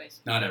 Everything's a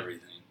choice. Not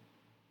everything.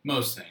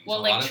 Most things.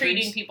 Well, like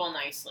treating people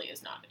nicely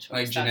is not a choice.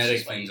 Like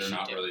genetic things are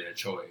not really a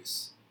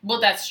choice.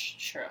 Well, that's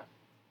true.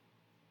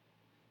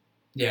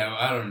 Yeah,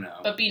 I don't know.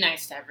 But be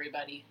nice to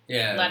everybody.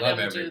 Yeah, let love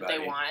them everybody. do what they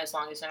want as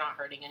long as they're not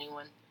hurting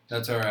anyone.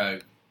 That's our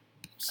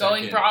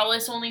Going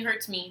braless only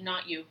hurts me,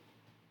 not you.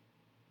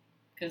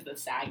 Because the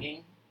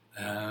sagging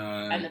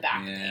and the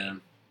back pain.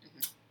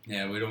 Mm-hmm.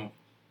 Yeah, we don't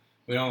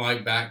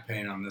like back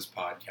pain on this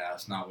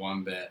podcast, not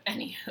one bit.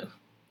 Anywho,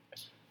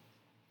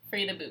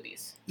 free the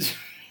boobies.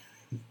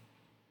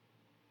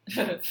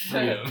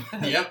 Free them.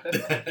 Yep.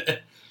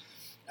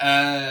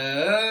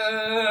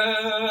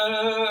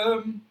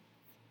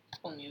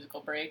 Full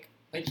musical break.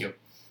 Thank you.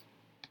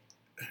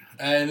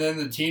 And then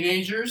the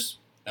teenagers.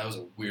 That was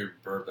a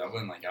weird burp. That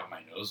went like out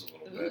my nose a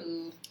little bit.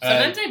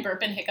 Sometimes I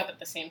burp and hiccup at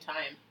the same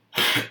time.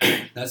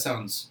 That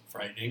sounds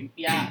frightening.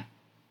 Yeah.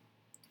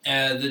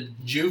 The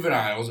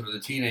juveniles or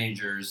the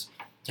teenagers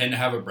tend to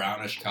have a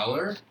brownish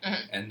color,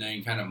 and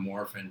then kind of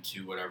morph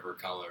into whatever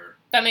color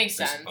that makes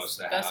sense. Supposed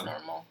to That's have.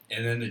 Normal.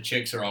 And then the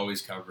chicks are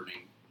always covered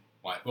in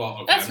white. Well,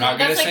 okay, I'm not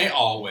going to say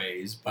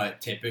always,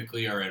 but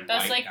typically are in white.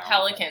 That's like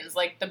pelicans.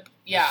 Like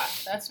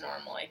that's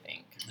normal, I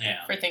think.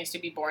 Yeah. For things to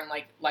be born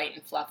like light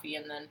and fluffy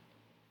and then...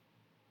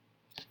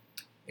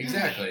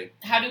 Exactly.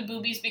 How do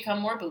boobies become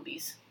more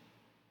boobies?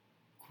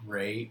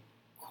 Great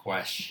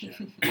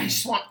question. I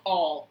just want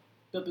all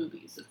the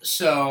boobies.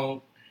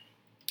 So,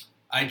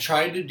 I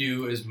tried to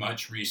do as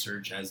much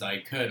research as I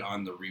could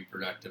on the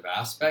reproductive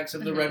aspects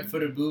of the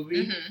red-footed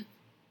booby. Mm-hmm.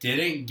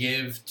 Didn't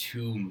give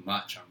too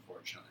much,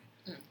 unfortunately.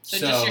 So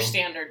just your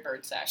standard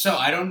bird sex. So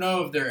I don't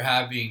know if they're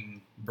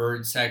having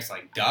bird sex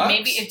like ducks.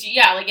 Maybe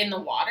like in the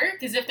water,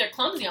 because if they're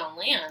clumsy on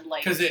land,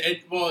 like because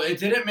it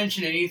didn't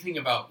mention anything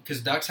about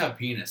because ducks have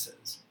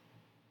penises,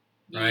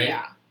 right?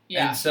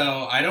 Yeah. And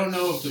so I don't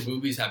know if the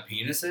boobies have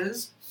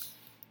penises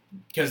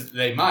because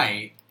they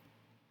might,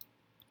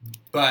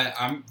 but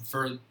and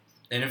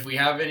if we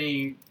have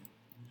any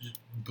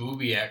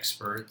booby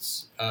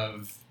experts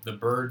of the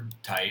bird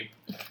type,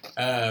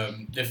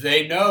 if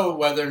they know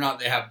whether or not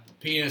they have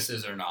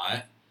penises or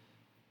not.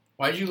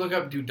 Why'd you look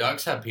up, do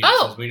ducks have penises?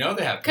 Oh, we know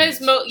they have penises.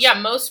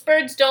 Because, most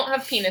birds don't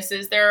have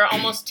penises. There are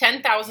almost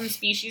 10,000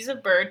 species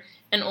of bird,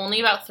 and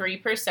only about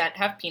 3%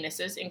 have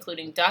penises,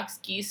 including ducks,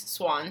 geese,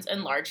 swans,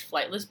 and large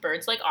flightless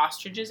birds like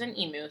ostriches and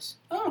emus.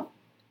 Oh.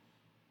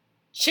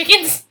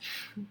 Chickens.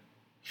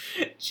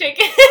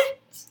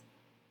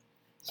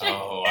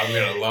 Oh, I'm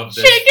going to love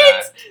this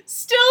Chickens fact.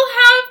 still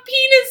have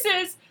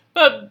penises,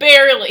 but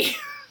barely.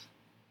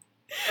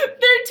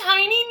 They're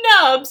tiny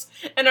nubs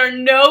and are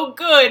no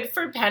good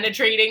for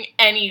penetrating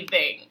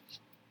anything.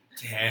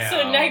 Damn.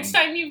 So next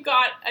time you've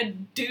got a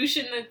douche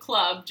in the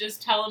club,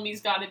 just tell him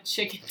he's got a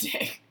chicken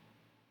dick.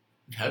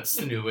 That's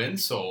the new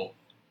insult.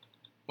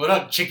 What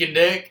up, chicken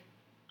dick?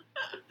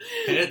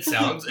 And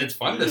it's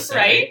fun to say.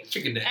 Right?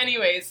 Chicken dick.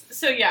 Anyways,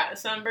 so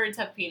some birds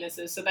have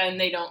penises, so then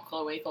they don't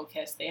cloacal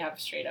kiss, they have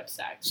straight up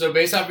sex. So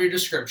based off your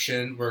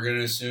description, we're going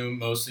to assume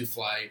mostly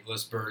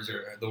flightless birds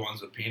are the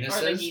ones with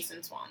penises. Or the geese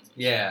and swans.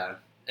 Yeah.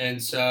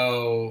 And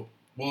so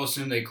we'll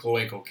assume they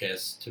cloacal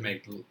kiss to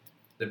make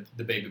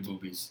the baby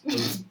boobies.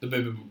 The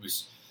baby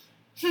boobies.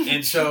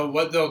 And so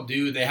what they'll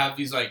do, they have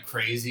these like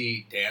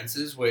crazy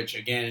dances, which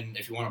again,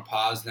 if you want to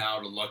pause now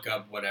to look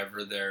up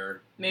whatever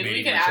their maybe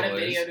we can add a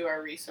video to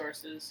our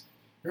resources.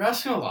 You're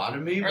asking a lot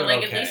of me, or but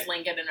like okay. At least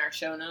link it in our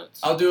show notes.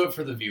 I'll do it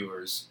for the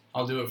viewers.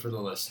 I'll do it for the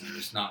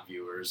listeners, not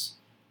viewers.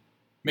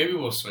 Maybe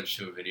we'll switch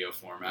to a video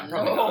format.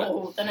 Probably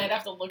not. Then I'd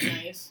have to look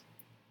nice.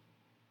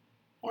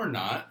 Or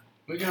not.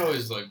 We can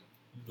always look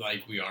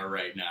like we are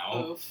right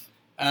now. Oof.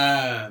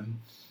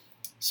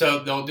 So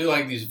they'll do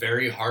like these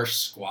very harsh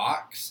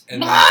squawks,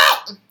 and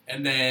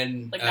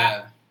then like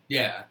that?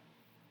 Yeah,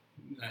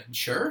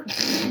 sure,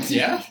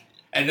 yeah,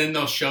 and then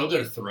they'll show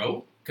their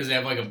throat because they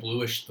have like a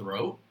bluish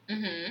throat,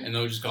 and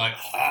they'll just go like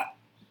ha,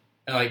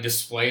 and like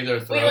display their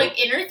throat. Wait, like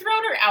inner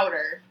throat or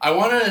outer? I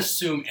want to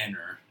assume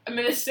inner. I'm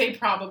gonna say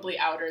probably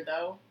outer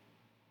though.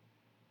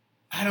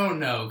 I don't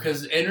know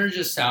because inner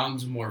just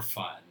sounds more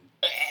fun.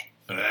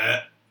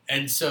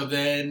 And so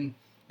then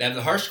they have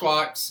the harsh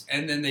squawks,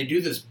 and then they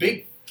do this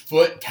big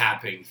foot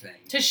tapping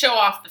thing. To show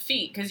off the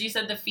feet, because you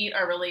said the feet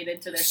are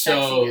related to their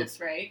sexiness,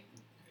 right?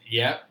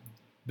 Yep.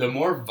 The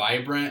more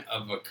vibrant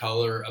of a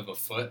color of a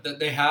foot that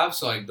they have,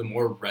 so like the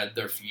more red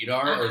their feet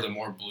are, or the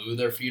more blue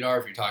their feet are,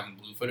 if you're talking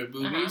blue-footed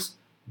boobies,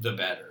 the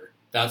better.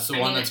 That's the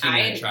one that's going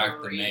to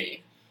attract the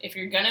mate. If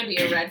you're going to be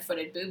a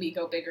red-footed booby,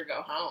 go big or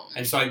go home.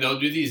 And so like they'll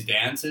do these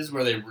dances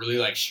where they really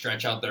like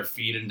stretch out their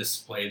feet and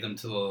display them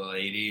to the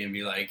lady and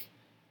be like,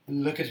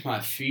 look at my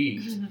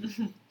feet.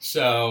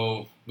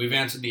 So we've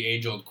answered the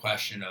age-old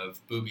question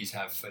of boobies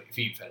have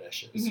feet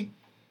fetishes.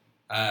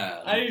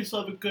 I just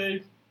love a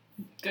good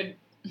foot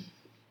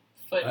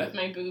with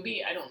my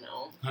boobie. I don't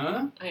know.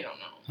 Huh? I don't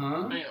know.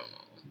 I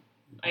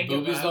don't know.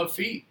 Boobies love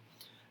feet.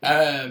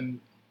 And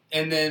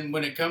then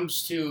when it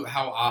comes to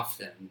how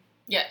often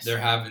they're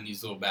having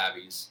these little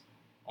babbies,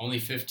 only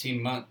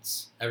 15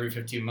 months. Every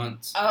 15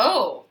 months.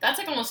 Oh, that's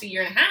like almost a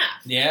year and a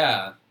half.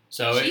 Yeah.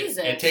 So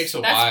it takes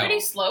a while. That's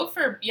pretty slow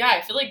for,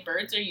 I feel like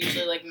birds are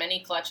usually like many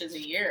clutches a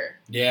year.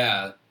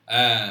 Yeah.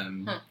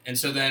 And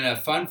so then a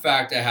fun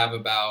fact I have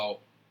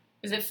about...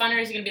 Is it fun or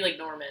is it going to be like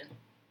Norman?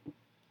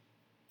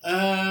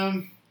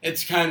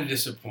 It's kind of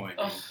disappointing.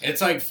 Ugh. It's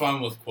like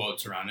fun with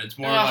quotes around it. It's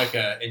more like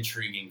a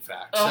intriguing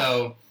fact. Ugh.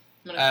 So,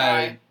 I'm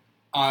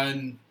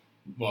gonna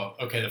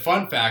cry. The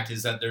fun fact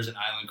is that there's an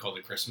island called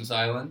the Christmas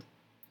Island,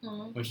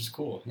 which is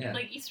cool. Yeah,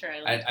 like Easter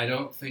Island. I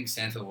don't think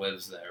Santa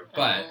lives there,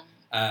 but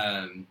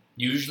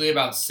usually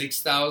about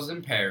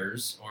 6,000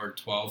 pairs or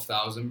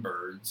 12,000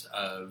 birds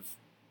of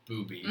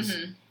boobies.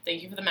 Mm-hmm.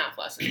 Thank you for the math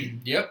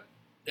lesson. Yep,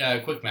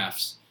 quick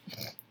maths.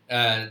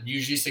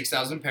 Usually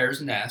 6,000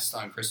 pairs nest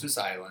on Christmas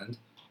Island.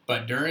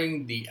 But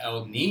during the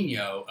El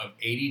Nino of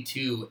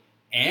 82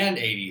 and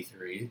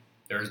 83,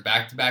 there was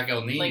back-to-back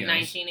El Ninos. Like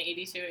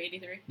 1982,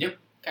 83? Yep.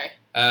 Okay.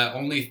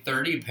 Only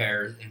 30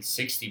 pairs and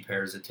 60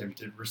 pairs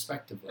attempted,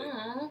 respectively.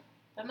 Oh,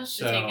 that must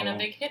have taken a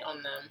big hit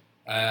on them.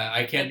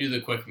 I can't do the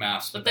quick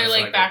maths. But they're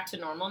like back to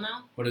normal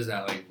now? What is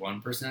that, like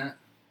 1%?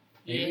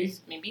 Maybe?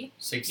 Yes, maybe.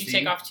 60? You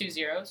take off 2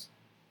 zeros?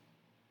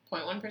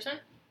 0.1%?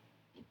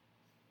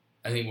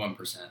 I think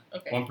 1%.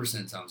 Okay.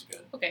 1% sounds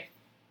good. Okay.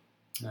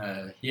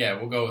 Yeah,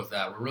 we'll go with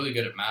that. We're really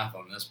good at math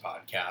on this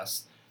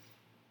podcast.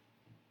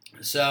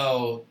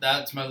 So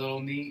that's my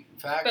little neat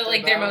fact. But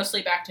like they're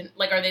mostly back to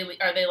like are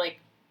they like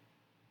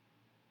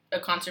a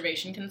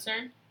conservation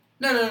concern?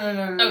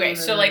 No. Okay,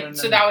 so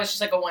that was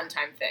just like a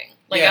one-time thing.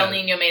 Like El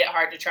Nino made it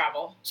hard to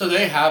travel. So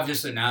they have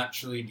just a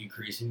naturally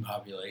decreasing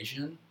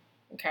population.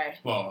 Okay.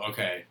 Well,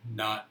 okay,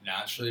 not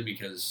naturally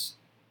because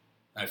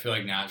I feel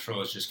like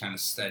natural is just kind of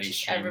steady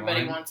streamline.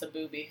 Everybody wants a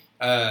booby.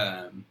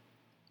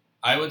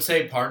 I would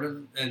say part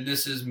of, and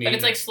this is me. But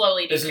it's like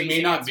slowly decreasing. This is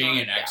me not being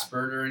an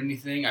expert or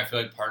anything. I feel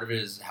like part of it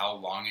is how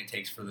long it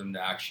takes for them to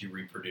actually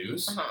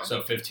reproduce. Uh-huh.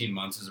 So 15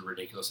 months is a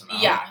ridiculous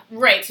amount. Yeah,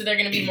 right. So they're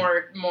going to be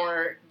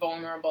more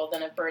vulnerable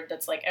than a bird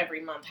that's like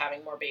every month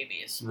having more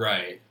babies.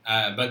 Right.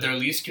 But they're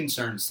least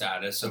concern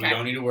status, so we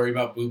don't need to worry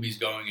about boobies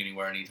going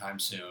anywhere anytime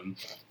soon.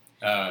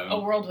 A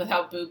world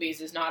without boobies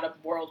is not a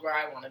world where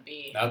I want to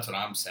be. That's what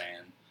I'm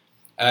saying.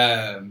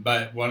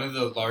 But one of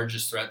the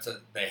largest threats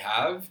that they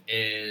have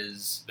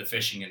is the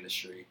fishing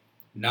industry.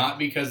 Not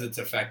because it's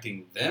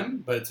affecting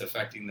them, but it's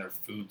affecting their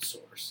food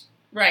source.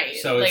 Right.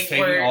 So it's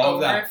taking all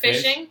of that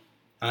fishing.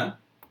 Huh?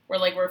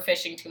 We're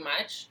fishing too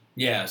much.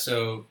 Yeah,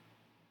 so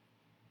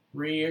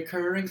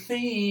reoccurring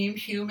theme,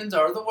 humans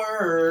are the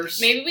worst.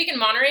 Maybe we can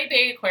Monterey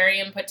Bay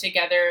Aquarium put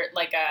together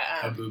like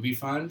a booby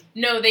fund?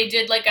 No, they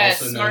did like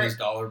also known as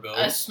dollar bills.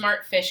 A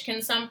smart fish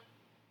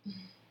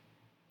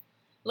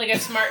like a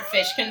smart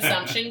fish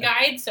consumption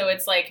guide. So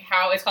it's like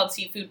it's called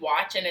Seafood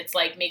Watch, and it's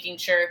like making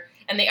sure,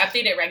 and they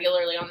update it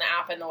regularly on the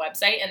app and the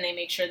website, and they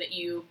make sure that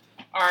you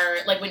are,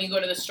 like when you go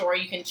to the store,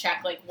 you can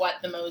check like what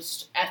the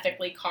most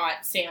ethically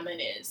caught salmon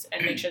is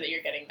and make sure that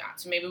you're getting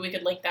that. So maybe we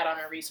could link that on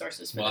our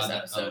resources for this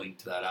episode. I'll link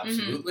to that,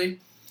 absolutely.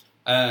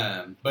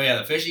 Mm-hmm. But yeah,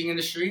 the fishing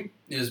industry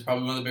is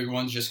probably one of the bigger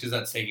ones just because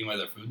that's taking away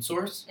their food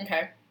source.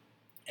 Okay.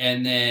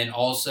 And then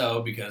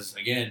also because,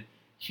 again,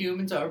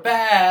 humans are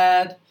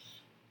bad.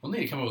 We'll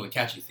need to come up with a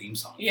catchy theme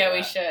song. Yeah,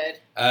 we should.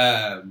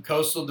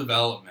 Coastal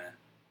development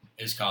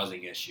is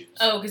causing issues.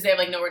 Oh, because they have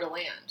like nowhere to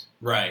land.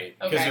 Right,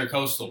 because they're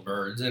coastal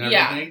birds and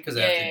everything, because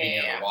they have to be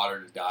near the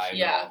water to dive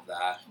and all of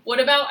that. What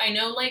about, I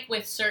know like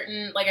with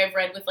certain, like I've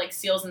read with like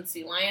seals and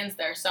sea lions,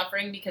 they're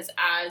suffering because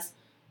as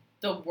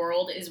the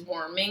world is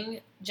warming,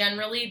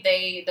 generally,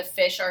 the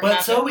fish are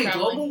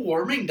global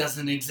warming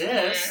doesn't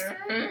exist.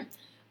 Mm-hmm.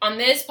 On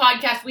this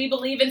podcast, we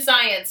believe in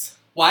science.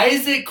 Why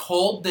is it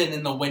cold then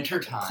in the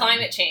wintertime?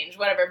 Climate change,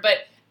 whatever.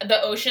 But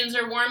the oceans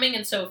are warming,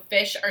 and so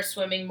fish are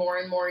swimming more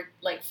and more,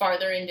 like,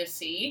 farther into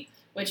sea,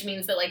 which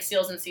means that, like,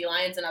 seals and sea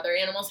lions and other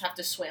animals have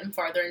to swim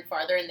farther and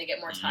farther, and they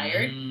get more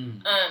tired.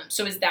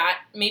 So is that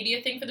maybe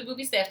a thing for the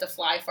boobies? They have to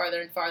fly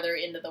farther and farther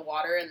into the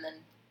water and then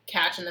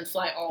catch and then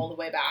fly all the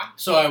way back?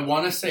 So I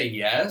want to say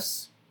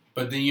yes,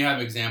 but then you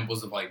have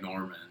examples of, like,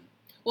 Norman.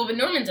 Well, but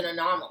Norman's an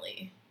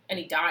anomaly, and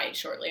he died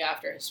shortly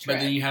after his trip.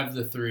 But then you have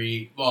the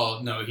three...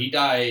 Well, no, he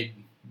died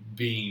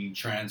being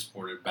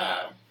transported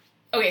back.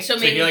 Okay, so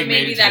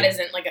maybe that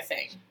isn't like a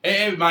thing.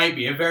 It might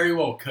be. It very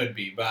well could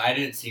be, but I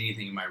didn't see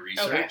anything in my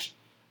research.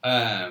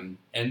 Okay.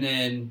 And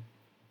then,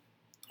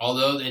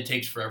 although it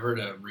takes forever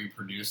to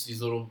reproduce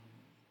these little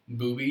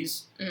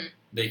boobies,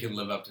 they can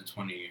live up to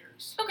 20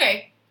 years.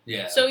 Okay.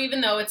 Yeah. So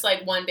even though it's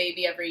like one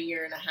baby every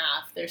year and a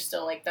half, there's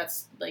still like,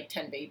 that's like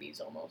 10 babies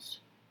almost.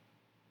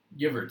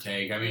 Give or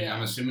take. I mean,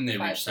 I'm assuming they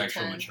reach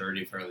sexual 10.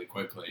 Maturity fairly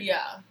quickly.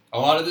 Yeah. A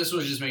lot of this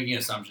was just making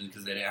assumptions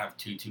because they didn't have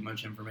too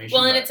much information.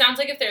 Well, and it sounds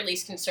like if they're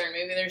least concerned,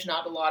 maybe there's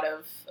not a lot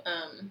of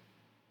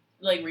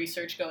like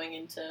research going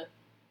into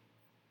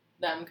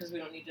them because we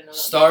don't need to know that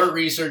Start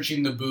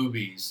researching the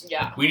boobies.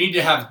 Yeah. We need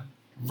to have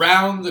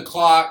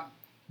round-the-clock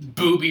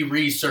booby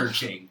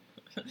researching.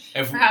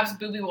 Perhaps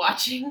booby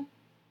watching.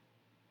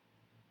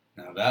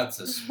 Now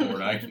that's a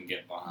sport I can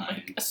get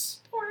behind. Like a sport.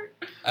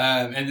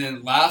 And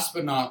then last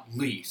but not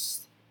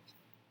least,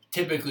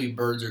 typically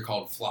birds are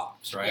called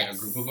flocks, right? Yes. A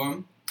group of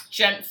them.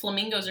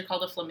 Flamingos are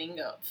called a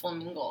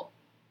flamingo.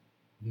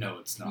 No,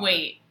 it's not.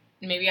 Wait,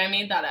 maybe I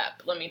made that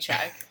up. Let me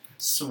check.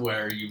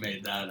 Swear you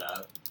made that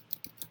up.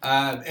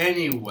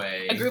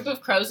 Anyway. A group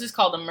of crows is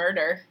called a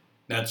murder.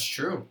 That's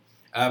true.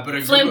 But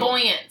a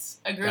flamboyance.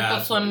 A group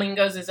of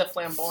flamingos is a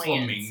flamboyance.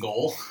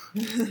 Flamingle.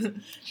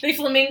 They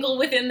flamingle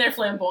within their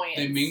flamboyance.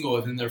 They mingle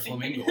within their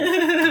flamingle.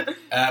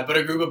 But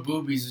a group of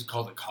boobies is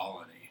called a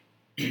colony.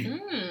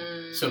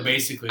 So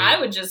basically, I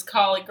would just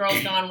call it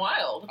Girls Gone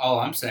Wild. All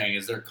I'm saying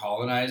is they're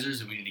colonizers,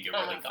 and we need to get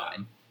rid of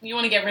them. You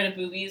want to get rid of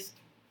boobies?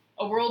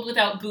 A world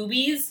without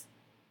boobies?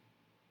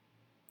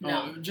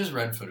 No. Just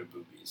red-footed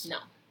boobies. No.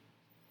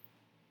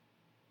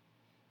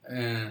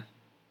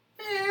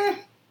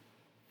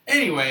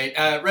 Anyway,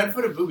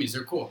 red-footed boobies,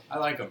 they're cool. I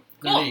like them.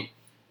 They're cool. neat.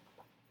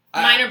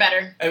 Mine are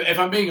better. If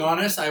I'm being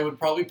honest, I would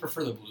probably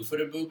prefer the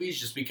blue-footed boobies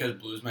just because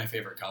blue is my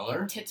favorite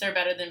color. Tits are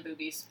better than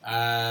boobies.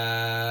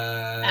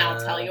 And I'll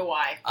tell you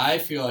why. I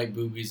feel like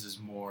boobies is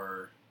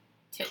more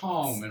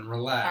calm and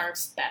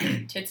relaxed. Are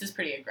better. Tits is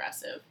pretty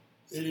aggressive.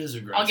 It is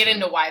aggressive. I'll get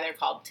into why they're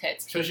called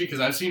tits. Especially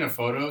because I've seen a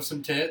photo of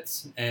some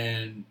tits,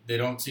 and they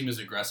don't seem as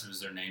aggressive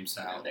as their name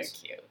sounds. Oh, they're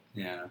cute.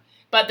 Yeah.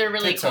 But they're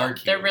really tits cool. Are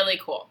cute. They're really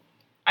cool.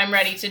 I'm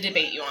ready to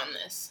debate you on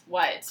this.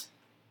 What?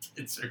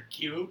 Tits are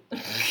cute.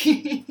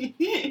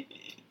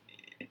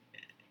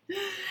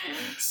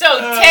 So,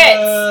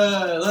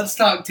 tits. Let's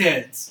talk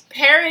tits.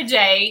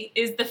 Paridae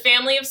is the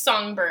family of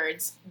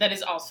songbirds that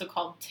is also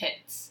called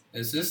tits.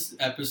 Is this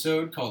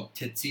episode called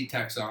Titsy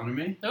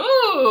Taxonomy?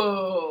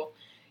 Ooh.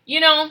 You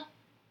know,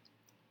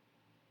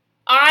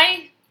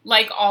 I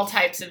like all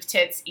types of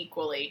tits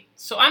equally.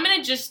 So I'm going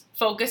to just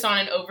focus on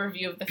an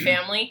overview of the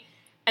family,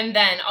 and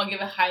then I'll give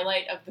a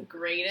highlight of the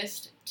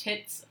greatest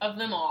tits of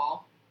them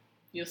all.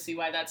 You'll see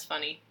why that's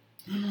funny.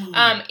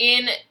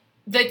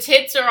 The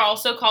tits are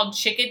also called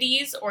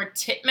chickadees or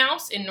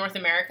titmouse in North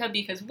America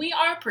because we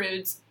are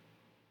prudes.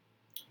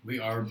 We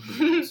are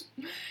prudes.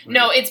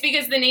 No, it's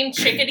because the name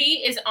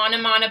chickadee is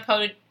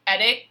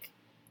onomatopoetic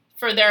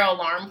for their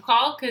alarm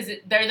call because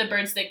they're the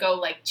birds that go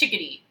like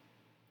chickadee.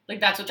 Like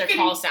that's what their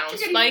call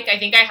sounds like. I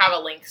think I have a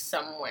link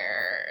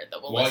somewhere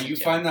that we'll listen to. While you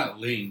find that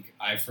link,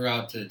 I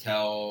forgot to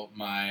tell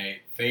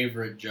my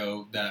favorite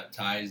joke that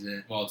ties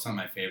in. Well, it's not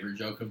my favorite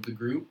joke of the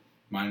group.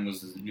 Mine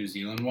was the New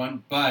Zealand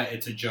one, but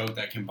it's a joke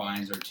that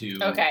combines our two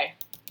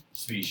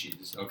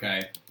species,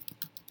 okay?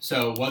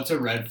 So, what's a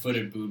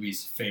red-footed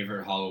boobie's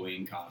favorite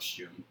Halloween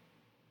costume?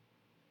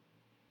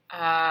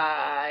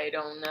 I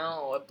don't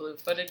know. A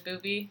blue-footed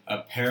boobie? A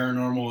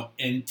paranormal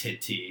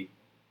entity.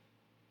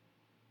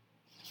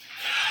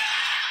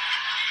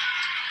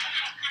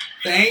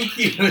 Thank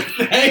you,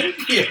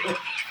 thank you.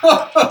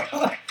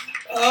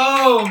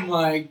 Oh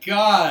my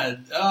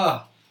God.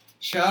 Oh.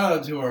 Shout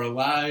out to our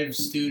live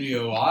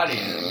studio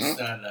audience.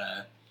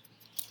 That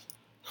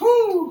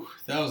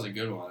was a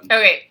good one.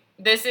 Okay,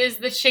 this is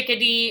the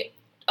chickadee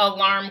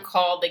alarm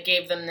call that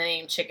gave them the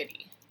name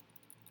chickadee.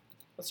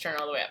 Let's turn it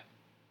all the way up.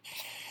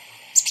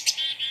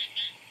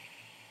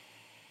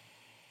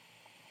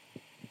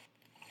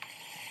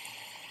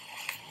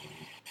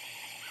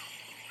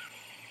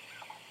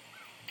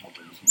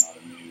 Albert's not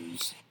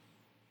amused.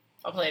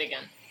 I'll play it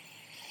again.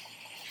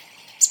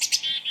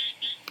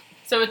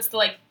 So it's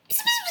like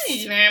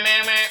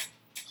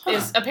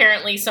is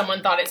apparently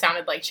someone thought it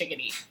sounded like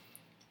chickadee.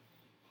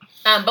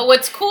 But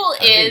what's cool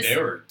I is think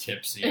they were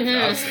tipsy. If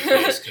that was the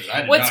case, 'cause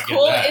I did what's not get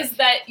cool that. is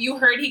that you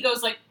heard he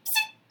goes like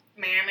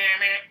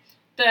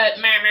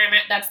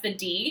that's the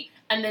D,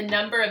 and the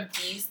number of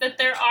D's that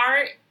there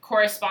are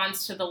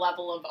corresponds to the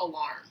level of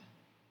alarm.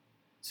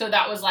 So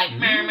that was like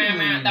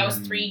that was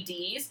 3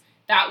 D's.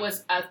 That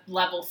was a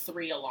level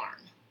 3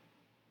 alarm.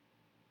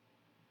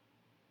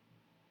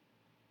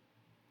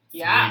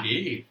 Yeah.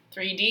 3D.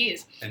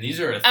 3Ds. And these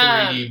are a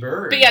 3D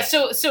bird. But yeah,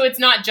 so it's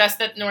not just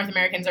that North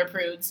Americans are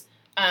prudes,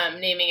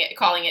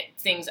 calling it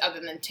things other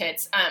than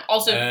tits.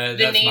 Also,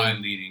 that's my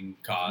leading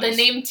cause. The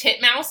name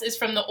titmouse is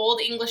from the Old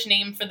English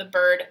name for the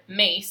bird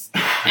mace,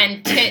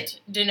 and tit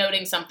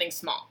denoting something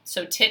small.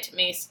 So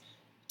titmouse,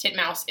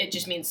 it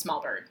just means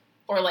small bird.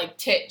 Or like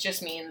tit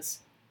just means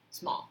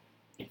small.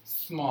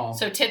 Small.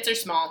 So tits are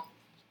small.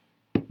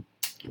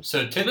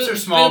 So tits are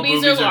small,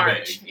 boobies are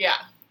large. big.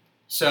 Yeah.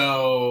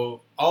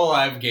 So all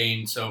I've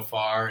gained so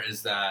far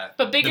is that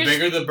the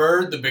bigger the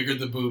bird, the bigger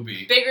the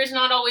boobie. Bigger's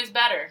not always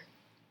better.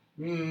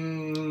 So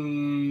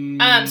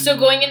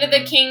going into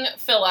the King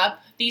Philip,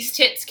 these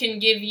tits can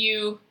give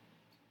you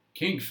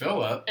King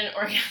Philip an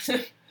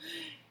orgasm.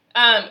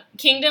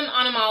 Kingdom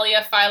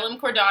Anomalia, phylum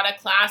Chordata,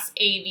 class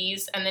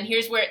Aves, and then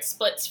here's where it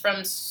splits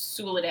from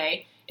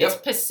Sulidae. It's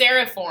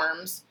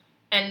Passeriformes,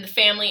 and the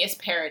family is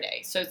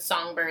Paridae, so it's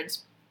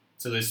songbirds.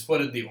 So they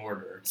split it the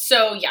order.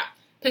 So yeah.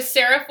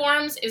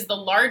 Passeriformes is the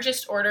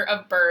largest order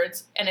of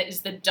birds, and it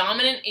is the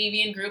dominant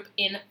avian group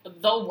in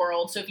the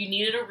world. So if you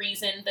needed a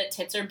reason that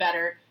tits are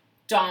better,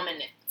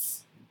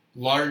 dominance.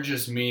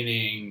 Largest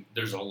meaning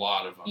there's a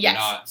lot of them, yes.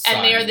 not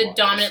and they are the size-wise.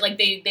 dominant, like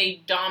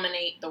they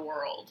dominate the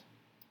world.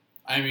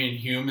 I mean,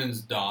 humans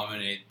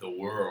dominate the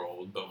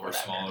world, but we're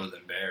smaller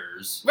than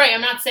bears. Right,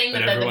 I'm not saying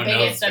that they're the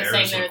biggest.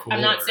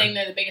 I'm not saying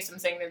they're the biggest. I'm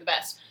saying they're the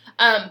best.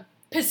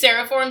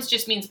 Passeriforms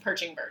just means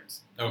perching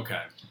birds.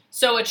 Okay.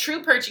 So a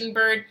true perching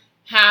bird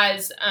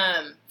has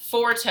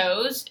 4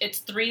 toes. It's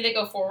 3 that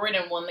go forward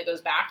and 1 that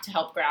goes back to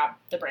help grab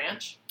the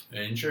branch.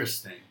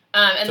 Interesting.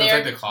 And so it's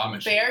like the claw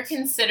machines. They are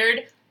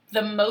considered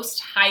the most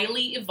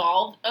highly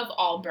evolved of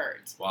all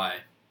birds. Why?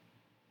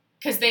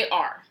 Because they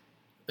are.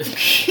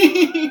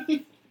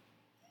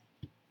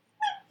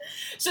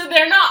 So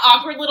they're not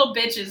awkward little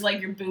bitches like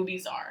your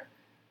boobies are.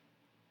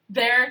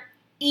 They're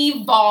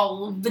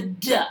evolved.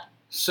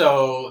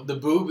 So the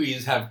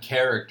boobies have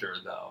character,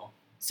 though.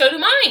 So do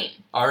mine.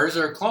 Ours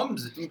are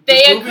clumsy.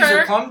 Boobies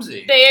are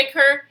clumsy. They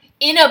occur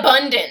in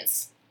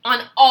abundance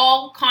on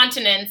all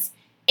continents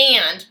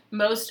and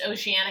most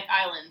oceanic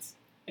islands,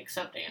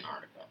 except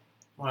Antarctica.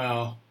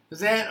 Well,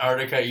 is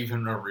Antarctica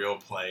even a real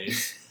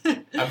place?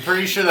 I'm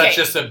pretty sure that's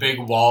just a big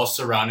wall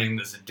surrounding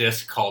this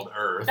disc called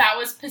Earth. That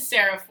was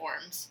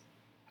Passeriforms.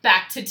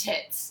 Back to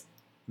tits.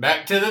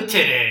 Back to the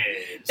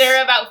titties. There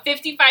are about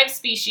 55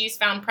 species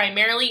found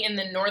primarily in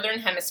the northern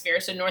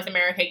hemisphere, so North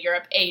America,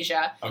 Europe,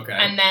 Asia,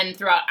 and then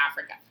throughout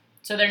Africa.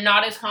 So they're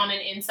not as common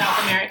in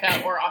South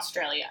America or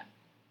Australia.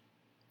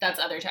 That's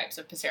other types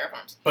of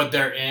Passeriforms. But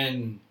they're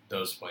in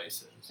those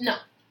places. No.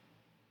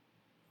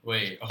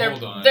 Wait,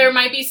 hold on. There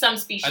might be some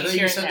species here. I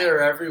thought you said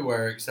they're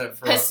everywhere except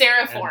for...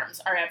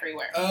 Passeriforms are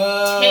everywhere.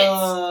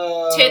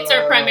 Oh. Tits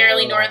are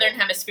primarily northern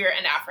hemisphere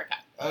and Africa.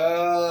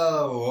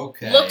 Oh,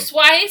 okay.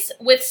 Looks-wise,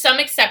 with some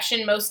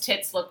exception, most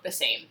tits look the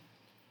same.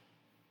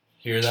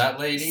 Hear that,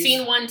 ladies?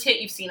 Seen one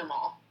tit, you've seen them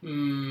all.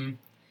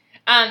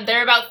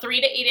 They're about 3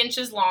 to 8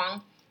 inches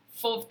long,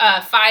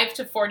 5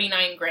 to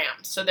 49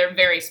 grams, so they're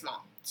very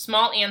small.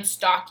 Small and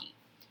stocky.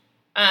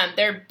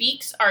 Their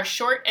beaks are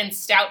short and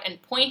stout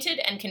and pointed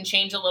and can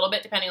change a little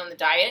bit depending on the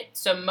diet.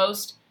 So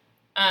most,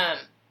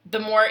 the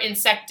more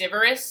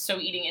insectivorous, so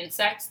eating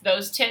insects,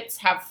 those tits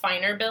have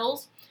finer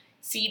bills.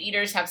 Seed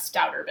eaters have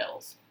stouter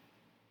bills.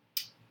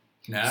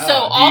 Now,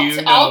 so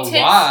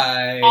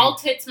why? All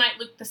tits might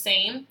look the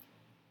same,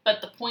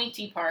 but the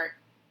pointy part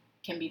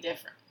can be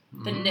different.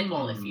 The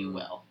nipple, if you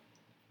will.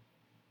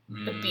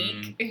 The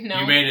beak.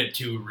 No. You made it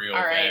too real.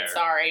 All right,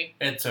 sorry.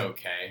 It's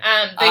okay.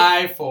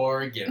 I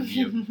forgive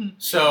you.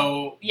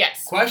 So,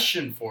 yes.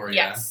 Question for you.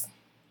 Yes.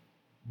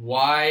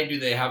 Why do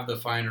they have the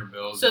finer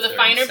bills? So the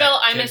finer bill,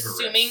 I'm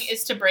assuming,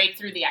 is to break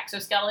through the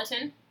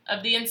exoskeleton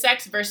of the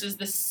insects versus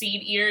the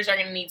seed eaters are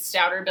going to need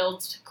stouter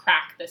bills to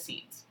crack the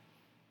seeds.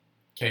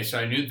 Okay, so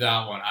I knew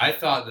that one. I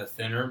thought the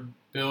thinner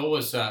bill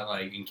was that,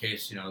 like, in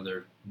case,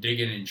 they're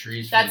digging in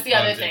trees. That's the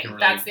other thing.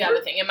 That's the other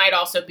thing. It might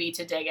also be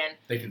to dig in.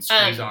 They can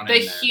squeeze on in there.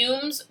 The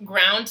Hume's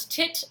ground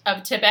tit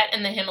of Tibet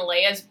and the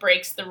Himalayas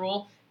breaks the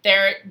rule.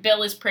 Their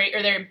bill is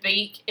their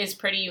beak is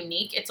pretty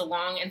unique. It's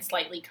long and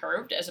slightly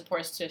curved as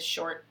opposed to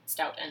short,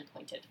 stout, and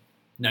pointed.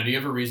 Now, do you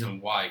have a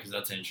reason why? Because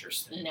that's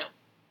interesting. No.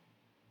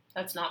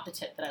 That's not the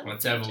tit that I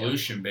looked into. That's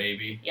evolution,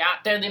 baby. Yeah,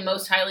 they're the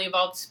most highly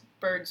evolved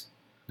birds.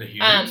 The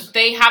humans?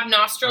 They have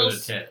nostrils. Or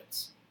the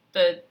tits?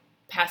 The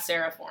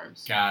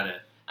Passeriforms. Got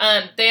it.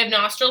 They have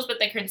nostrils, but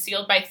they're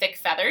concealed by thick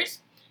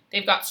feathers.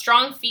 They've got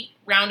strong feet,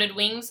 rounded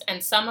wings,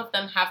 and some of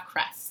them have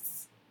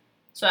crests.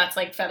 So that's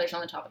like feathers on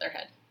the top of their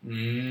head.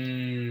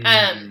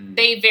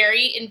 They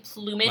vary in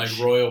plumage. Like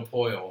Royal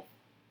Poil.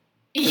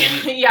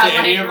 Yeah, like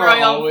any of our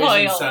Royal Always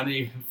Poil. In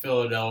Sunny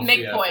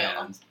Philadelphia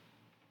McPoil.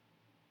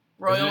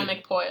 Royal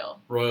McPoil.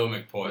 Royal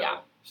McPoil. Yeah.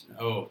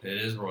 Oh, it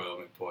is Royal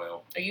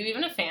McPoil. Are you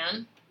even a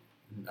fan?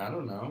 I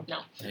don't know.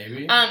 No.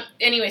 Maybe.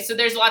 Anyway, so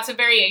there's lots of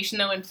variation,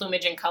 though, in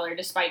plumage and color,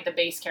 despite the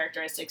base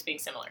characteristics being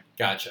similar.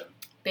 Gotcha.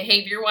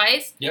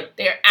 Behavior-wise, yep,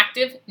 they are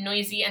active,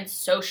 noisy, and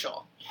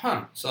social.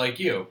 Huh. So like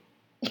you.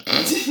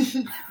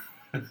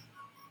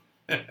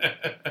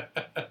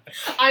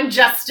 I'm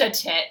just a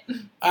tit.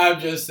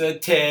 I'm just a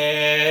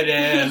tit,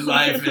 and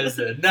life is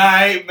a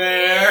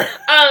nightmare.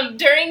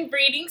 During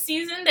breeding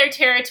season, they're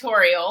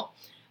territorial.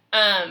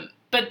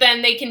 But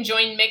then they can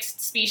join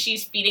mixed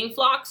species feeding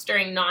flocks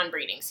during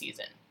non-breeding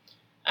season.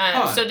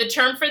 So the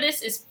term for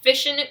this is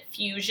fission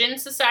fusion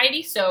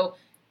society. So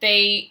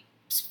they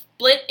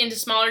split into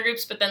smaller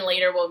groups, but then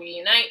later will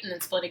reunite and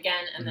then split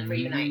again and then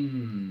reunite.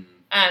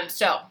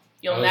 So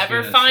you'll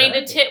never find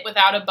a tit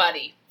without a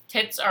buddy.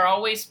 Tits are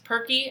always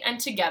perky and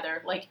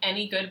together, like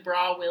any good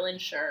bra will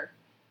ensure.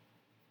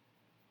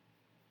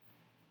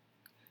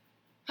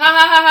 Ha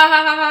ha ha ha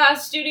ha ha ha!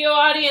 Studio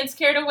audience,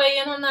 care to weigh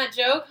in on that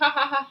joke? Ha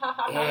ha ha ha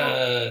ha ha!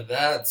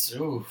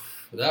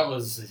 That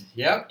was,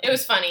 yep. It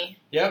was funny.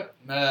 Yep.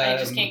 I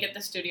just can't get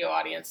the studio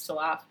audience to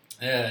laugh.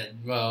 Yeah,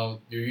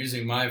 well, you're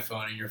using my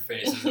phone and your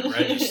face isn't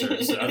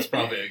registered, so that's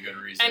probably a good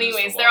reason.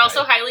 Anyways, they're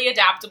also highly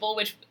adaptable,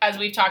 which, as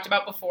we've talked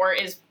about before,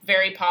 is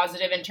very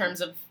positive in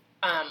terms of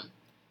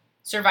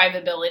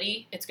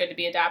survivability. It's good to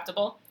be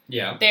adaptable.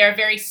 Yeah. They are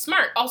very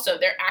smart. Also,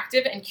 they're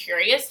active and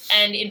curious,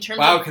 and in terms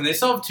of... Wow, can they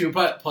solve 2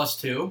 plus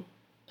 2?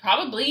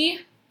 Probably.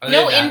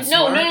 No. Like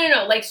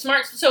smart? Like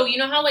smart. So you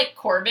know how like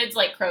corvids,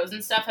 like crows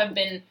and stuff, have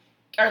been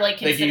are like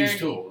considered. They can use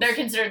tools. They're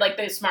considered like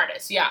the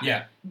smartest. Yeah.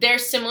 Yeah. They're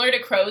similar to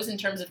crows in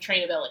terms of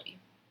trainability.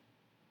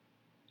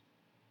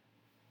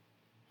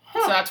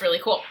 Huh. So that's really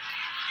cool.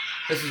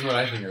 This is what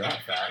I think of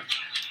that fact.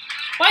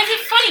 Why is it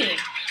funny?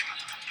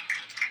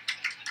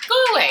 Go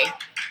away.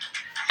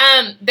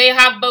 They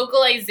have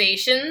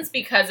vocalizations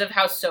because of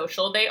how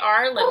social they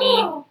are. Let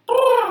me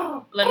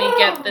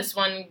get this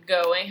one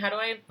going. How do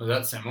I? Was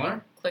that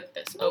similar? Click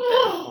this.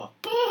 Open.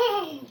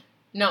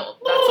 No,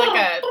 that's like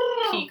a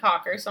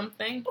peacock or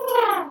something.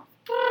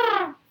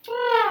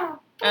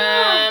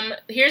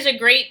 Here's a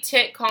great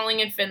tit calling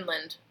in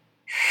Finland.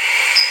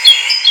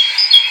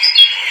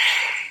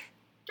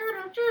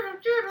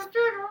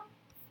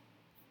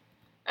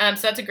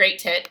 So that's a great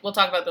tit. We'll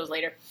talk about those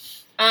later.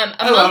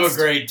 I love a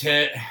great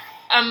tit.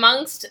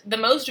 Amongst the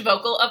most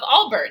vocal of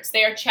all birds,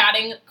 they are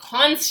chatting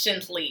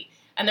constantly,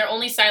 and they're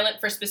only silent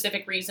for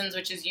specific reasons,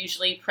 which is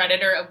usually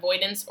predator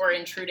avoidance or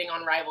intruding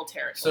on rival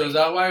territory. So is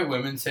that why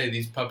women say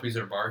these puppies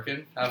are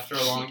barking after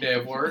a long day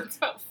of work? It's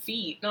about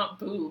feet, not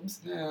boobs.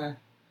 Yeah,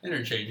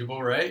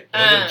 interchangeable, right?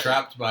 Well, they're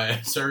trapped by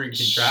a certain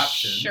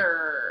contraption.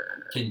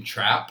 Sure.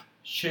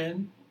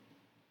 Contraption?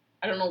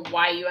 I don't know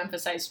why you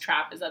emphasize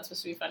trap. Is that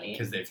supposed to be funny?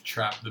 Because they've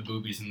trapped the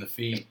boobies in the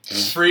feet.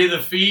 Free the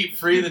feet,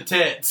 free the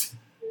tits.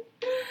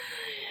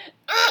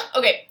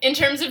 Okay, in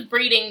terms of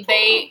breeding,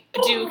 they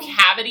do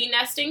cavity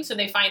nesting, so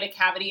they find a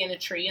cavity in a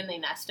tree and they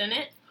nest in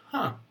it.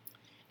 Huh.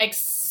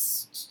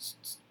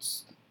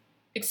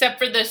 Except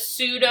for the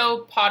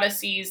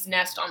pseudopodices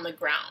nest on the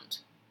ground.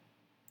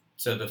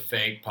 So the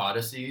fake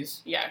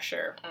podices? Yeah,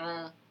 sure.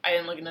 I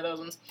didn't look into those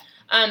ones.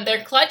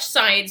 Their clutch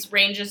size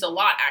ranges a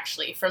lot,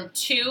 actually, from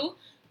 2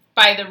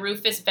 by the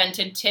rufous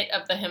vented tit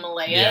of the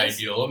Himalayas.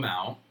 The ideal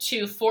amount.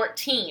 To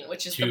 14,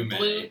 which is the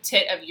blue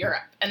tit of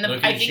Europe. And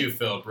I think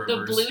Philip Rivers.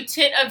 The blue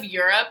tit of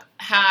Europe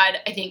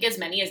had, I think, as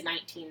many as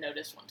 19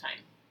 noticed one time.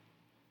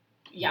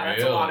 Yeah, really?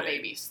 That's a lot of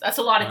babies. That's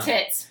a lot of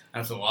tits.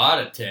 That's a lot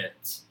of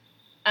tits.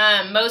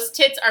 Most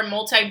tits are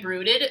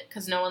multi-brooded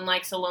because no one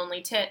likes a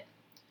lonely tit.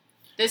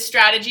 This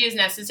strategy is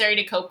necessary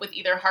to cope with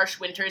either harsh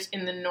winters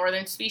in the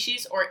northern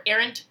species or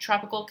errant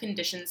tropical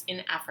conditions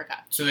in Africa.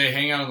 So they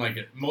hang out in like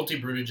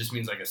multi-brooded just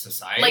means like a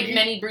society? Like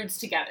many broods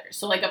together.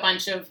 So like a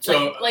bunch of...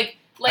 So like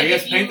I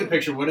guess paint the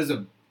picture. What is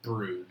a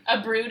brood?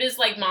 A brood is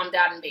like mom,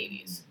 dad, and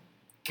babies.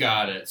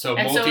 Got it. So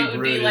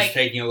multi-brood is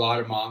taking a lot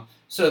of mom.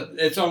 So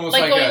it's almost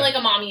like going like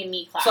a mommy and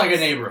me class. It's like a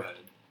neighborhood.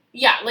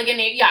 Yeah, like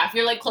if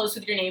you're like close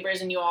with your neighbors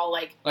and you all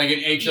like an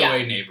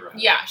HOA neighborhood.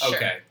 Yeah, sure.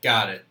 Okay,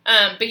 got it.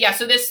 But yeah,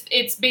 so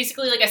it's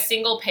basically like a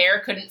single pair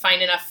couldn't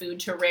find enough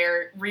food to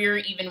rear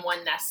even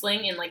one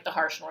nestling in like the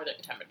harsh northern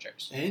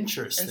temperatures.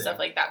 Interesting. And stuff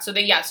like that. So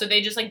they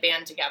just like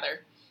band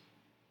together.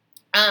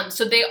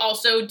 So they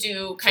also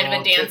do kind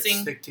of a dancing.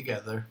 Tits stick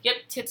together. Yep,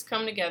 tits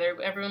come together.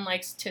 Everyone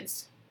likes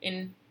tits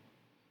in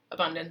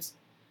abundance.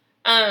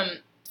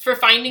 For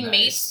finding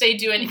mates, they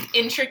do an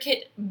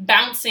intricate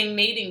bouncing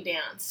mating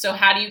dance. So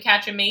how do you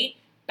catch a mate?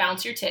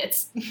 Bounce your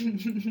tits.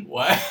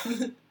 What?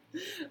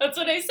 That's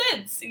what I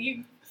said. So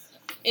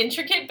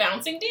intricate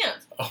bouncing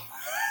dance. Oh.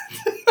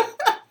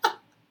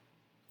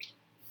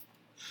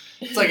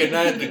 It's like a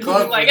night at the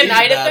club. Like a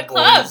night at the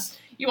club.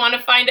 You want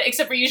to find it,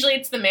 except for usually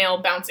it's the male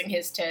bouncing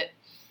his tit.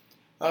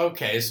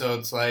 Okay, so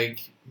it's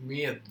like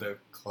me at the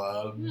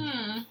club.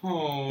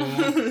 Oh,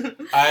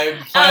 I'm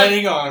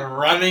planning on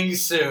running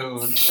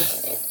soon.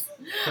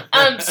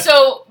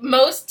 So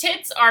most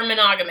tits are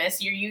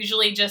monogamous. You're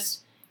usually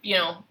just, 2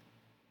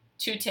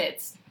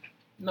 tits.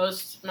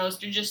 Most are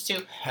just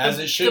 2. As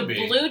it should be.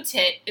 The blue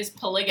tit is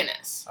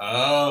polygynous.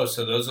 Oh,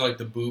 so those are like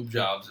the boob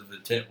jobs of the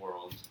tit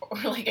world. Or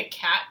like a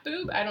cat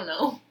boob? I don't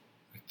know.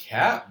 A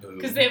cat boob?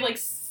 Because they have like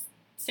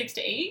 6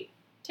 to 8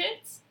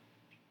 tits?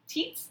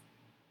 Teats?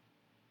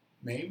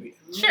 Maybe.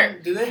 Sure.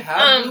 Do they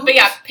have boobs? But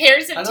yeah,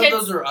 pairs of tits. I know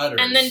those are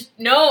udders. And then,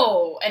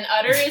 no. An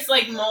udder is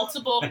like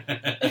multiple.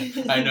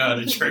 I know how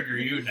to trigger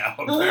you now,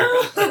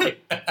 apparently.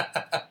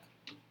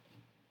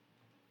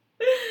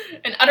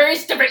 An udder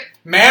is different.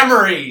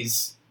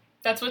 Mammaries!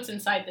 That's what's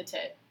inside the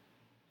tit.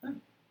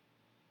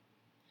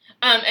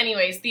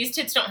 Anyways, these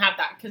tits don't have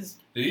that, because...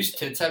 Do these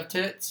tits have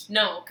tits?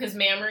 No, because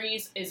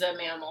mammaries is a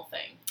mammal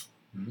thing.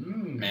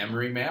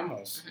 Mammary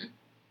mammals.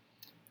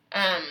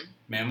 Mm-hmm.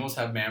 Mammals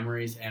have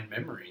mammaries and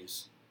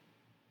memories.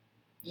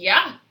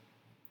 Yeah.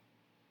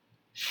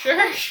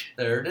 Sure.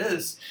 There it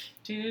is.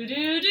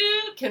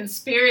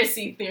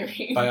 Conspiracy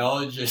theory.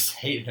 Biologists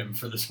hate him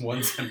for this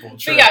one simple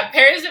trick. So yeah,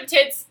 pairs of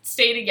tits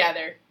stay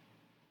together.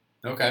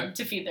 Okay.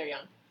 To feed their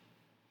young.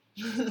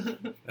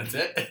 That's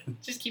it?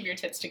 Just keep your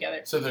tits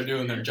together. So they're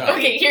doing their job.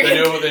 Okay, here.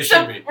 They're doing what they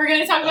should be. We're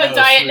going to talk about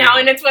diet now,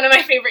 and it's one of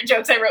my favorite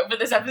jokes I wrote for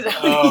this episode.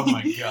 Oh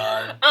my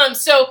god.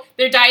 So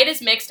their diet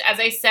is mixed. As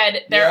I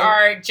said, there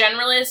are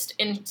generalist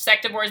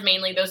insectivores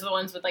mainly. Those are the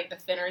ones with like the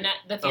thinner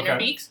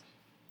beaks.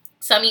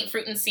 Some eat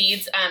fruit and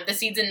seeds. The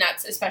seeds and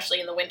nuts,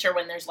 especially in the winter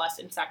when there's less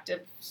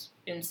insects.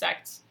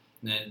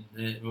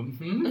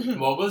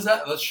 What was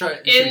that? Let's try.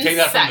 Should we take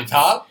that from the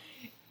top?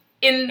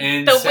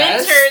 In the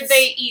winter,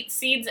 they eat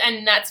seeds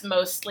and nuts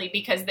mostly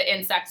because the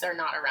insects are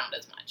not around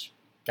as much.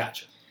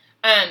 Gotcha.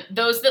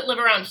 Those that live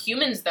around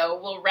humans, though,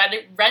 will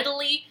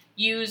readily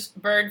use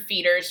bird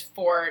feeders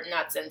for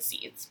nuts and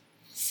seeds.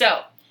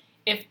 So,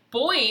 if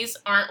boys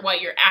aren't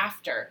what you're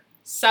after,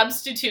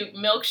 substitute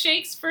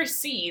milkshakes for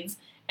seeds,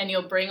 and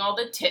you'll bring all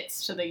the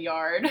tits to the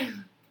yard.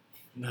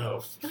 No,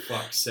 for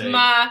fuck's sake.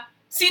 Ma,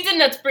 seeds and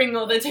nuts bring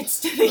all the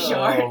tits to the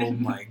yard. Oh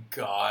my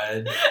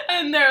god.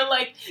 And they're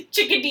like,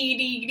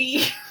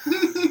 chickadee-dee-dee.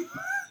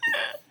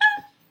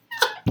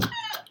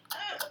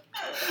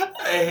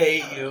 I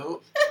hate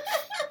you.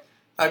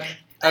 I'm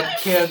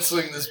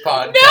canceling this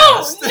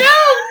podcast.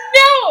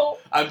 No!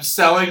 I'm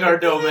selling our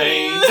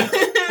domain.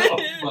 Oh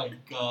my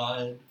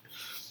god.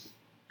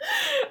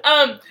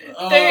 On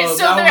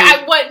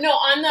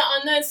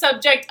the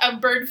subject of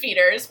bird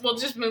feeders, we'll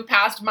just move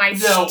past my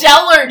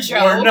stellar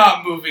joke. We're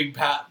not moving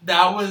past.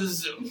 That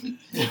was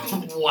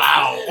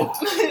wow.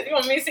 You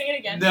want me to sing it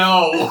again?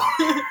 No.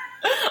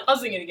 I'll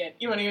sing it again.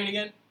 You want to hear it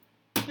again?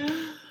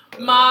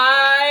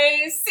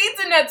 My seeds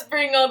and nuts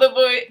bring all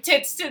the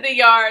tits to the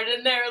yard,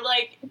 and they're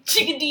like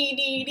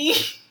chickadee-dee-dee.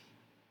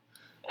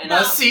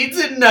 My seeds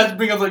and nuts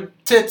bring all the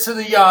tits to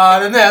the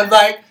yard, and they're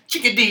like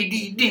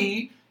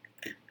chickadee-dee-dee.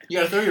 You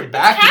gotta throw your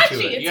back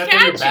into it. You gotta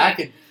throw your back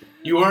in.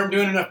 You weren't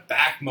doing enough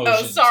back motion.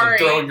 Oh, sorry.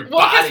 So throwing your well,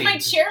 body. because my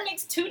chair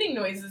makes tooting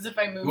noises if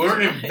I move. You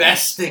weren't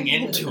investing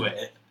into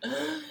it.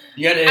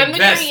 You gotta I'm the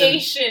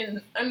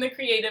creation. I'm the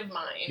creative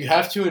mind. You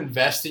have to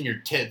invest in your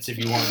tits if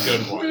you want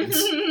good ones.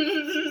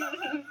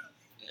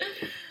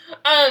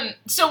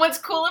 So what's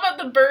cool about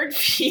the bird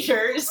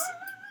feeders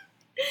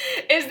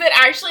is that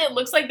actually it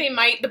looks like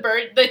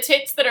the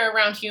tits that are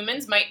around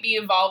humans might be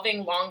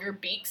evolving longer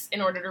beaks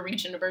in order to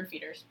reach into bird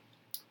feeders.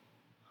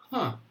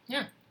 Huh.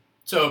 Yeah.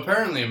 So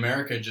apparently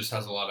America just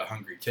has a lot of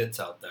hungry tits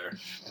out there.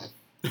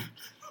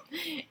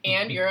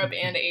 And Europe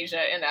and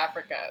Asia and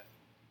Africa.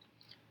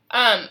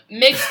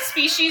 Mixed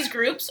species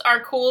groups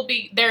are cool.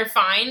 They're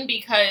fine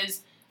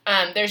because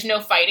there's no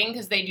fighting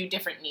because they do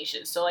different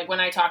niches. So like when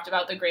I talked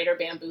about the greater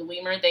bamboo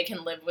lemur, they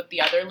can live with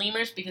the other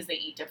lemurs because they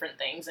eat different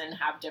things and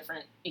have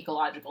different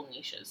ecological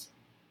niches.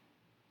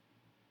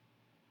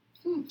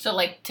 So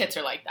like tits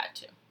are like that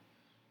too.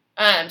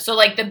 So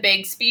like the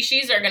big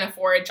species are going to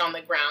forage on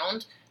the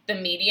ground. The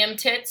medium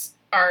tits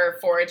are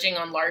foraging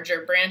on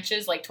larger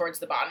branches like towards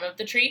the bottom of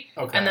the tree.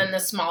 Okay. And then the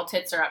small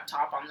tits are up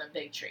top on the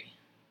big tree.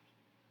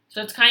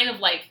 So it's kind of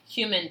like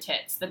human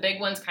tits. The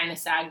big ones kind of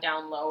sag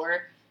down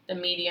lower. The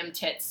medium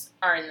tits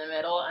are in the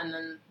middle, and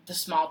then the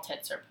small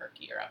tits are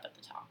perkier up at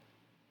the top.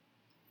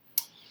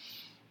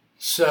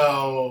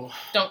 So...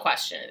 Don't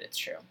question it, it's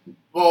true.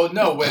 Well,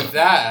 no, with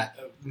that,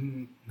 I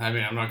mean,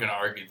 I'm not going to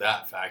argue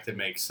that fact. It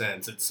makes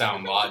sense. It's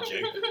sound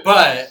logic.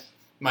 But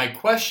my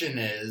question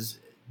is,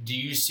 do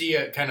you see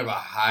a kind of a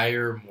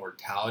higher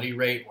mortality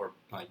rate or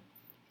like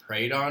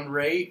preyed on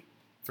rate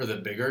for the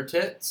bigger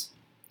tits,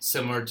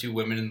 similar to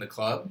women in the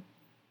club?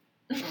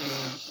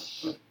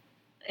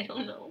 I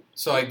don't know.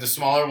 So, like, the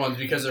smaller ones,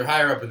 because they're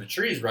higher up in the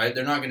trees, right?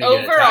 They're not going to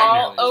get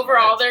attacked.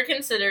 Overall, they're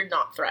considered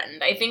not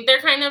threatened. I think they're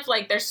kind of,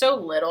 like, they're so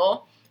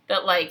little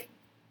that, like,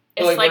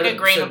 it's like a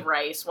grain of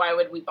rice. Why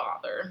would we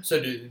bother?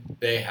 So, do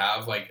they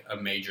have, like, a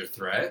major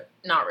threat?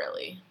 Not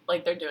really.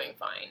 Like, they're doing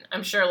fine.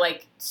 I'm sure,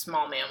 like,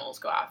 small mammals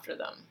go after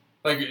them.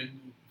 Like,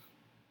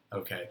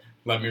 okay,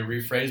 let me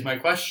rephrase my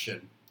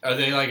question. Are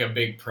they, like, a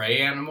big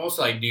prey animal?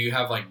 So, like, do you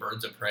have, like,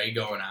 birds of prey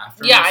going after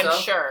them? Yeah, I'm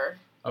sure.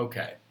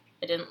 Okay.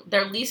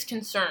 They're least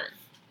concerned.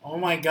 Oh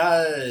my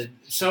god.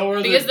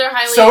 Because they're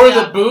highly So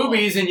are the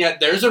boobies, and yet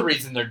there's a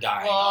reason they're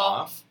dying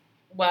off.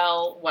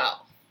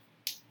 Well.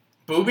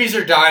 Boobies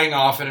are dying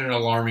off at an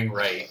alarming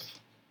rate.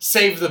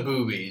 Save the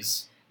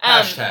boobies.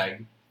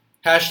 Hashtag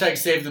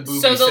save the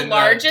boobies. So Send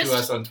that to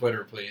us on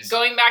Twitter, please.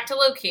 Going back to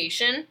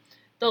location,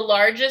 the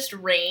largest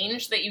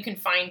range that you can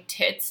find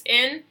tits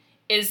in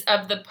is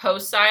of the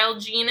Poecile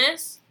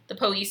genus,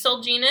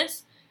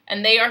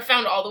 and they are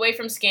found all the way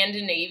from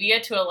Scandinavia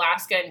to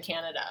Alaska and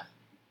Canada.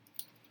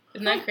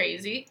 Isn't that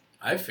crazy?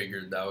 I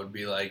figured that would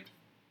be like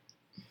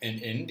in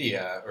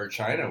India or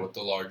China with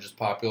the largest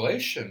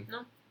population.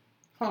 No.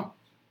 Huh.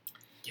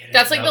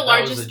 That's like the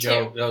largest.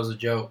 That was a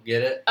joke.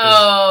 Get it?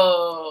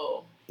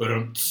 Oh.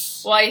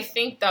 Well, I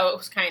think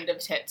those kind of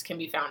tits can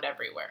be found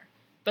everywhere.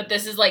 But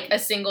this is like a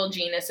single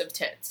genus of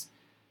tits.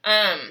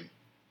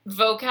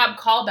 Vocab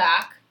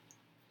callback.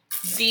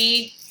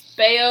 The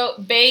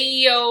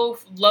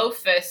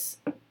Baeolophus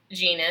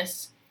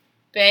genus,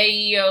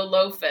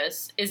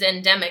 Baeolophus, is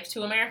endemic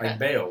to America. Like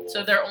Beowulf.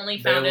 So they're only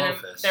found in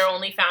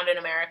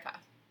America.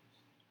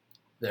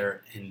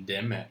 They're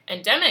endemic.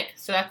 Endemic.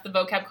 So that's the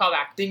vocab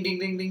callback. Ding ding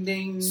ding ding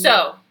ding.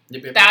 So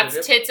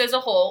that's tits as a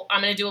whole.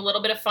 I'm going to do a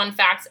little bit of fun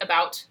facts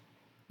about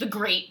the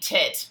great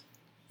tit.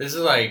 This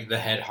is like the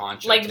head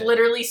honcho. Like tit.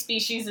 Literally,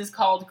 species is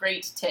called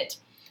great tit.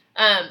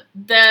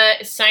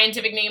 The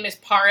scientific name is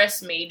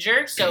Parus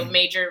major, so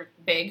major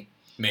big.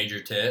 Major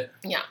tit?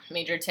 Yeah,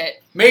 major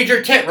tit.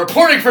 Major tit,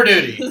 reporting for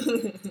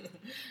duty!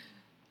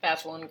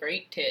 That's one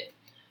great tit.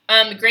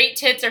 Great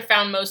tits are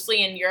found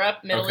mostly in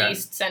Europe, Middle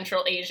East,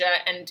 Central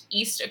Asia, and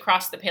east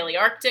across the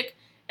Palearctic,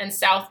 and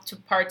south to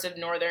parts of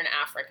northern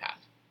Africa.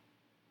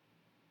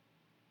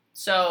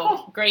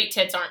 So, great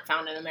tits aren't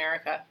found in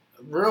America.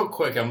 Real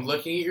quick, I'm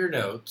looking at your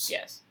notes.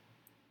 Yes.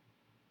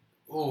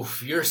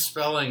 Oof, your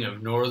spelling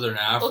of Northern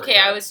Africa. Okay,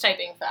 I was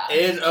typing fast.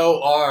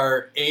 Norhter.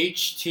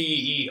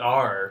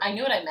 I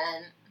knew what I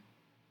meant.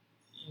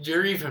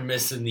 You're even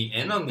missing the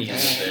N on the end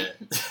of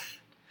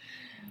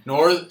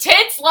it.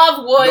 Tits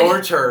love wood.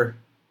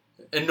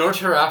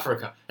 Norter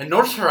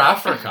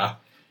Africa.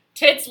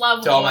 Tits love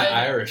wood. To all my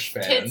Irish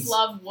fans. Tits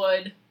love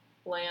wood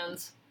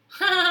lands.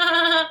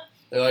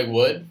 They like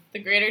wood? The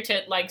greater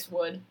tit likes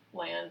wood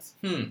lands.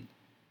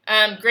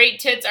 Great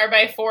tits are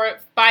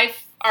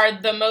are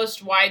the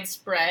most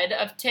widespread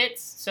of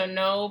tits, so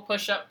no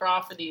push-up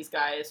bra for these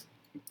guys.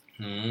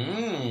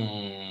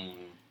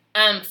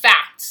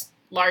 Facts.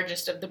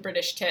 Largest of the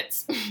British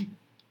tits.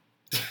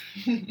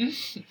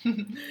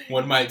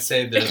 One might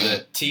say they're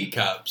the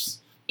teacups.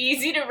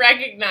 Easy to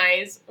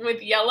recognize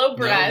with yellow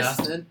breast.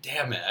 No, nothing?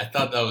 Damn it. I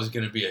thought that was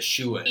going to be a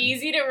shoo-in.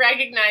 Easy to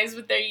recognize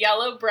with their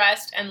yellow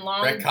breast and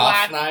long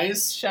black...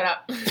 Recognize? Shut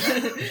up.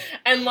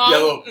 And long...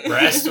 Yellow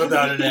breast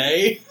without an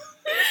A?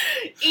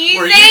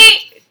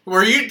 Easy!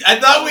 Were you... I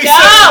thought we said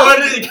we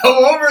wanted to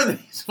go over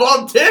these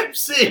while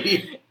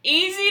tipsy.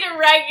 Easy to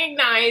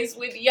recognize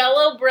with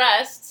yellow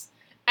breasts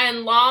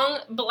and long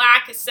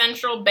black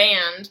central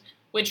band,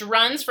 which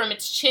runs from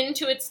its chin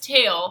to its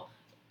tail,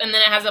 and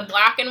then it has a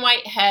black and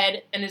white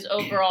head and is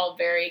overall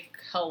very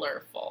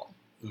colorful.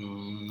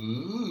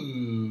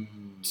 Ooh.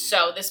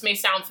 So this may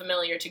sound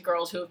familiar to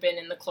girls who have been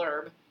in the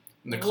club.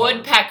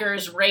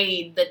 Woodpeckers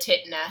raid the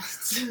tit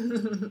nests.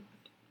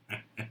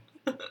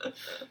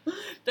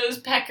 Those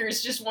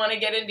peckers just want to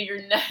get into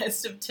your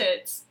nest of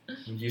tits.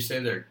 Would you say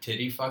they're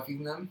titty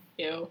fucking them?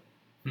 Ew.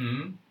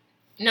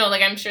 No,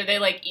 like I'm sure they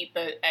like eat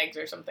the eggs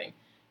or something.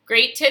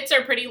 Great tits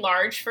are pretty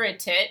large for a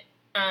tit.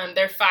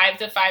 They're 5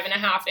 to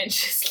 5.5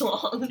 inches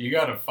long. You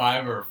got a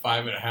 5 or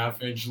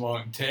 5.5 inch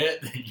long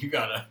tit. You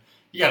got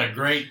a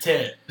great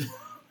tit.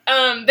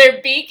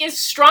 Their beak is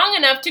strong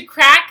enough to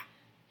crack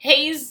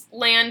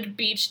hazeland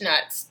beech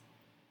nuts.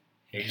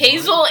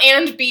 Hazel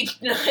and beech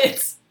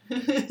nuts.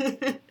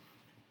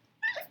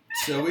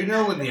 So we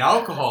know when the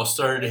alcohol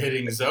started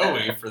hitting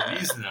Zoe for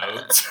these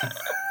notes.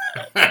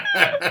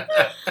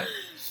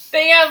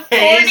 They have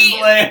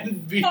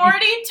 40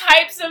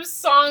 types of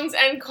songs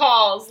and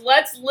calls.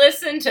 Let's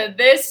listen to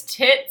this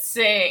tit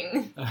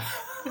sing.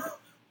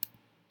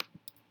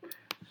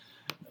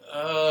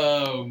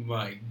 Oh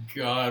my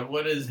God,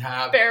 what is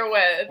happening? Bear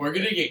with. We're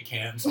going to get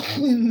canceled.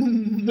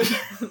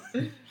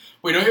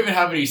 We don't even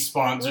have any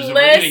sponsors and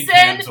we're getting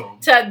canceled.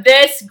 Listen to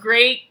this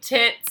great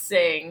tit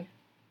sing.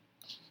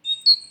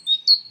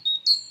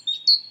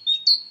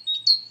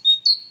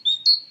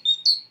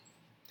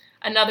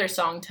 Another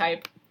song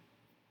type.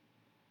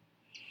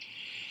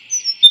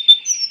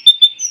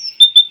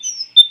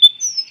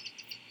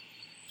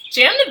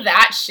 Jam to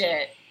that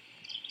shit.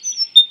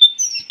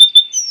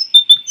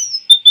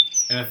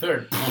 And a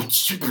third.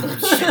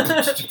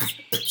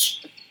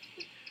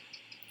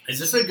 Is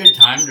this a good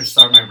time to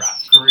start my rap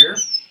career?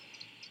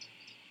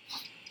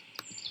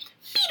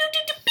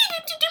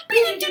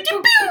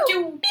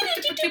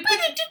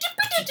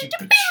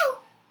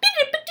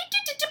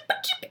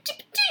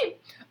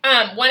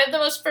 One of the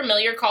most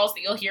familiar calls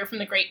that you'll hear from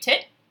the Great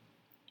Tit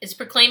is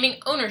proclaiming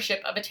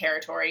ownership of a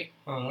territory.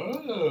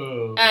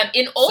 Oh.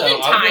 In olden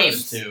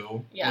times...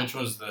 Two, which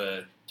was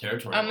the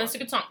territory That's a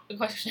good song. Good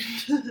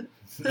question.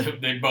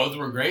 They both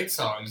were great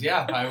songs.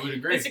 Yeah, I would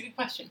agree. That's a good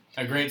question.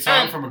 A great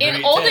song from a great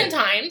In olden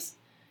times,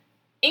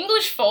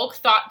 English folk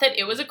thought that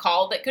it was a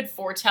call that could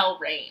foretell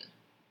rain.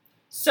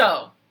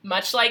 So,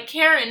 much like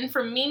Karen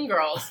from Mean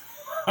Girls...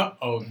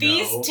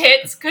 These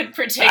tits could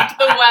predict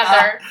the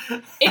weather.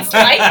 It's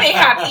like they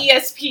have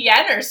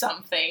ESPN or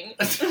something.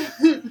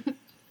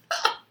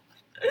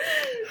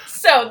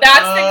 So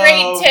that's the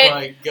Great Tit.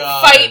 My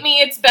God. Fight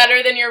me, it's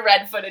better than your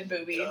red-footed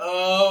booby.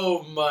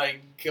 Oh my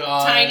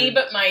God. Tiny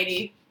but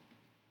mighty.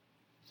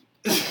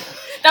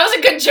 That was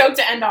a good joke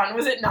to end on,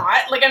 was it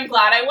not? Like, I'm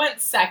glad I went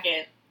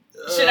second.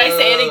 Should I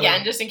say it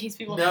again, just in case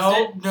people missed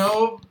it?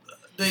 No.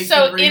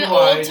 So in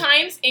old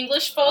times,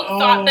 English folk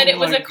thought that it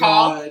was a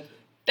call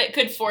that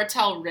could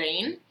foretell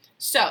rain.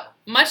 So,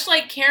 much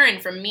like Karen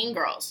from Mean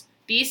Girls,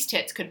 these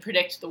tits could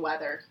predict the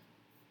weather.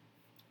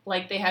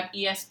 Like they have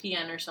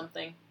ESPN or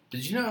something.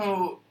 Did you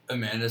know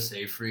Amanda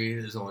Seyfried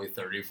is only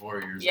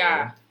 34 years old?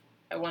 Yeah,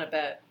 I want to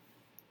bet.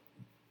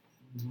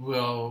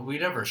 Well, we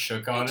never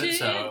shook on it,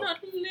 so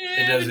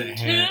it doesn't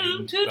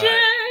hang.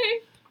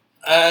 Today.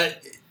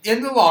 But,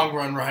 in the long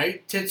run,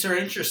 right? Tits are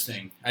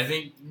interesting. I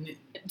think...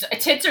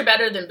 Tits are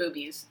better than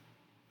boobies.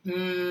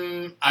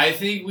 I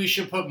think we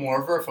should put more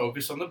of our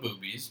focus on the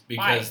boobies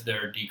because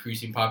they're a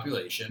decreasing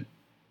population.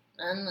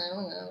 I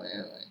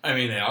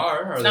mean, they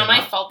are. It's not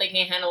my fault they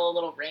can't handle a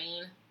little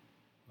rain.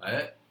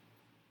 What?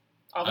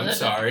 I'm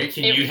sorry.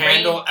 Can you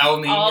handle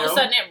El Nino? All of a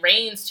sudden, it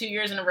rains 2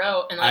 years in a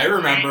row, and I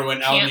remember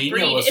when El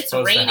Nino was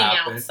supposed to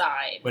happen. It's raining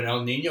outside. When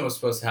El Nino was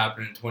supposed to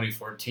happen in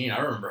 2014, I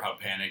remember how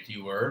panicked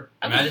you were.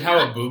 Imagine how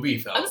a boobie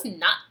felt. I was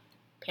not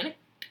panicked.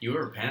 You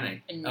were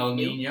panicked. El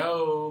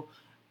Nino.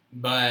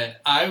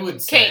 But I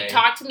would say... Okay,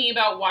 talk to me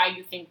about why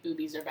you think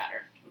boobies are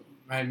better.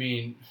 I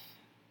mean,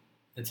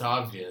 it's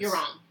obvious. You're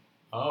wrong.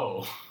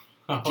 Oh.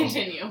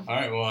 Continue. All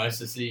right, well, I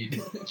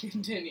secede.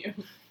 Continue.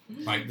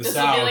 Like the this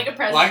South. Will be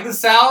like, like the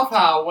South,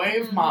 I'll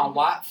wave my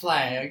white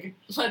flag.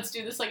 Let's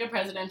do this like a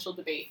presidential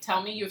debate.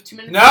 Tell me you have 2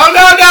 minutes. No.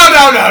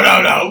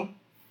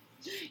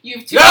 You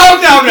have 2 minutes.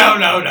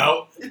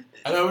 No.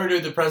 I thought we were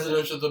doing the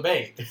presidential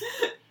debate.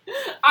 No.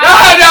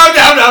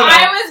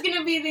 I was going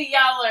to be the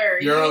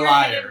yeller. You're a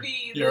liar.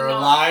 You're a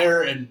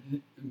liar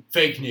and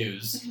fake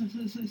news.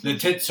 The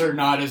tits are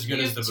not as good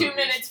as the boobies. 2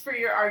 minutes for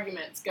your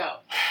arguments.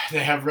 Go. They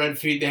have red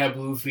feet. They have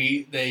blue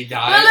feet. They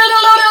die.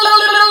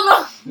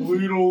 Little.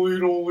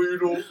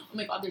 Oh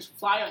my god, there's a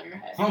fly on your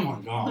head. Oh my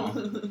god.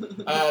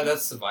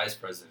 That's the vice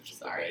presidential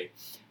debate.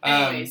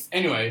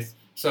 Anyways.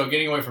 So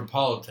getting away from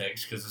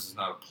politics, because this is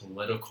not a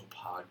political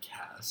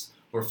podcast.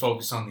 We're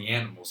focused on the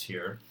animals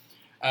here.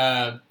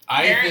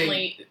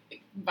 Apparently,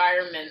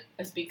 environment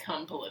has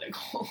become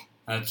political.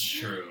 That's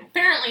true.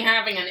 Apparently,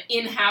 having an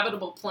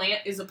inhabitable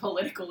plant is a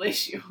political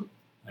issue.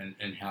 An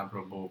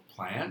inhabitable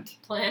plant?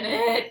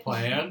 Planet.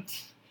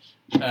 Plant.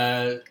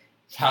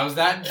 How's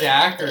that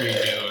daiquiri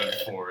doing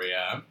for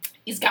you?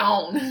 He's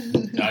gone.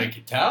 I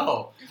could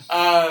tell.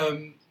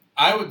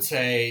 I would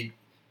say,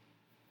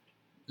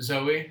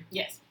 Zoe.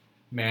 Yes.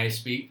 May I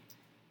speak?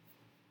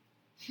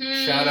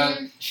 Shout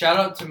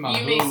out to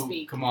my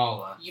boo,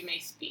 Kamala. You may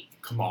speak.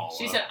 Kamala.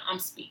 She said, I'm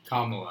speaking.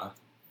 Kamala.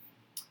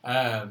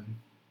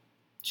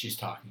 She's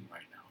talking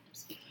right now. I'm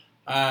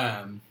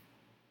speaking.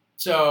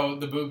 So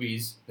the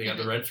boobies, they got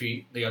the red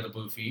feet, they got the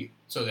blue feet,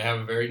 so they have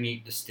a very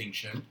neat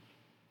distinction.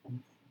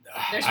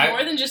 There's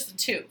more than just the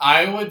two.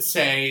 I would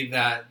say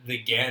that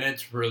the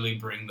Gannets really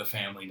bring the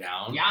family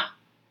down. Yeah.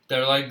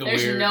 They're like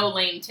There's no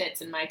lame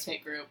tits in my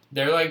tit group.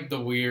 They're like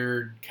the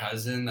weird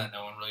cousin that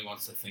no one really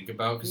wants to think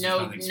about. Cause no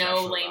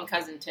lame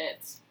cousin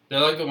tits. They're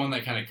like the one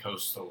that kind of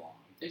coasts along.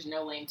 There's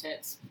no lame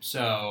tits.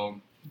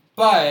 So,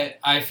 but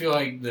I feel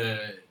like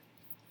the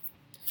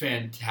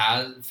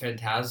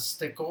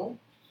fantastical.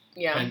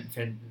 Yeah. I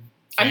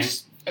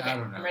don't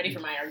know. I'm ready for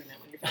my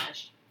argument when you're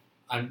finished.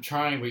 I'm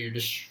trying, but you're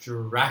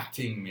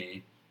distracting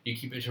me. You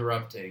keep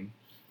interrupting.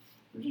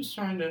 I'm just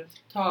trying to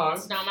talk.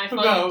 It's not my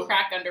fault you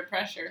crack under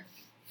pressure.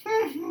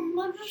 I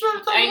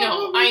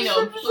know.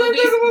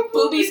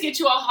 Boobies get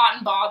you all hot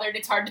and bothered.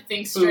 It's hard to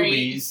think straight.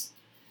 Boobies.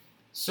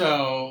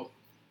 So,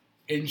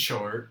 in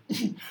short,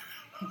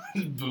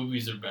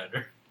 boobies are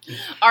better.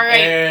 All right.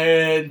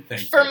 And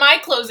for my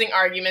closing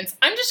arguments,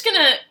 I'm just going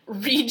to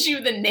read you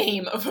the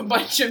name of a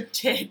bunch of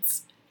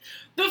tits.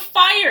 The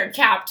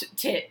fire-capped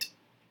tit.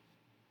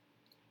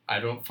 I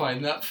don't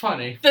find that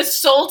funny. The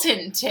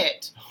sultan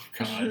tit. Oh,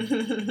 God.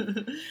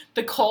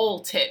 The coal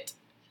tit.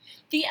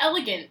 The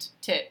elegant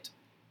tit.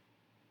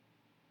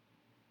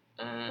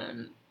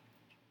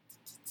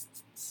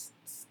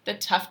 The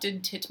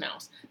tufted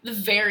titmouse. The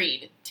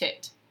varied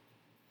tit.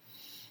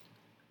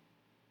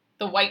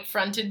 The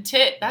white-fronted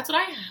tit. That's what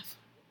I have.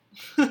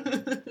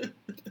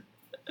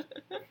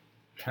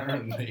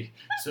 Apparently,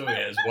 so he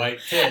has white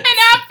tits. And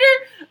after...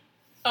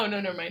 Oh, no,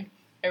 never mind.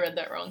 I read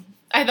that wrong.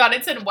 I thought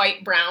it said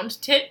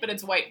white-browned tit, but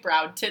it's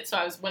white-browed tit, so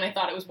when I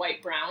thought it was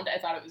white-browned,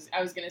 I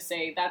was going to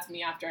say, that's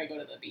me after I go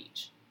to the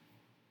beach.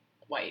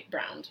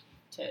 White-browned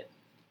tit.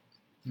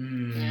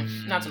 Yeah,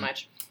 not so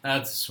much.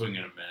 That's a swing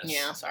and a miss.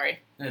 Yeah, sorry.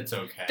 It's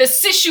okay. The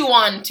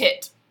Sichuan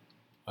tit.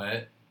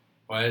 What?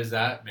 Why does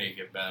that make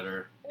it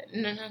better?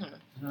 No.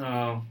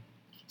 Oh.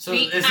 So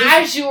the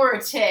azure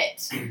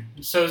tit.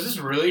 So is this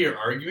really your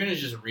argument?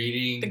 Is just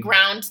reading... The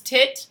ground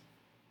tit?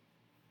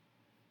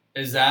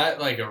 Is that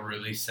like a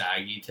really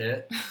saggy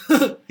tit?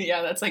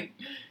 Yeah, that's like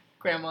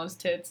grandma's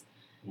tits.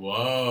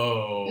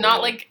 Whoa.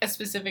 Not like a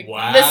specific...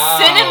 Wow. The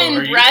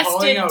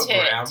cinnamon-breasted out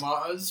tit.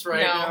 grandmas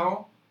right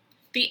now?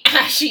 The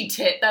ashy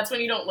tit. That's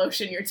when you don't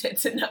lotion your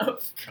tits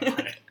enough.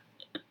 God.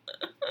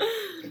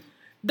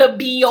 The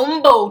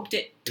biombo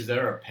tit. Is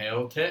there a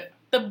pale tit?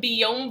 The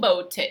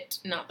biombo tit.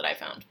 Not that I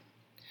found.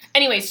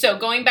 Anyway, so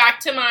going back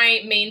to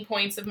my main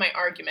points of my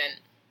argument.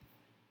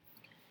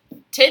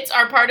 Tits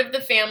are part of the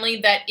family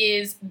that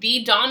is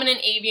the dominant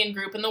avian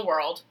group in the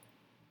world.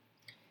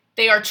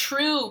 They are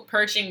true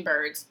perching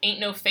birds, ain't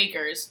no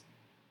fakers.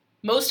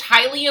 Most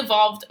highly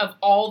evolved of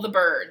all the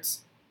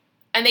birds.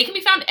 And they can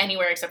be found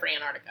anywhere except for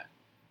Antarctica.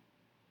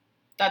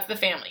 That's the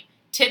family.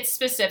 Tits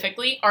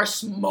specifically are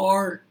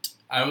smart.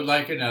 I would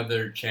like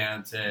another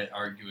chance at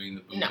arguing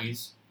the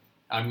boobies.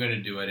 No. I'm going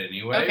to do it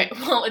anyway. Okay,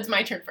 well, it's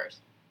my turn first.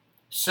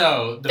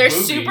 So, they're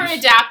boobies, super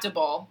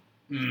adaptable.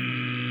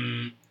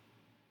 They're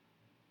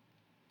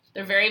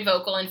very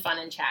vocal and fun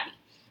and chatty.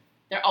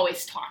 They're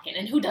always talking.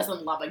 And who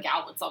doesn't love a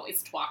gal that's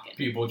always talking?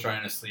 People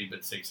trying to sleep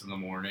at 6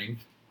 a.m.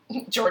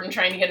 Jordan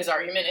trying to get his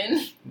argument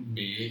in.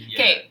 Me, yeah.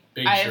 Okay,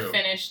 I have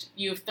finished.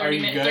 You have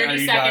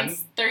 30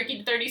 seconds.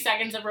 30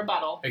 seconds of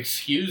rebuttal.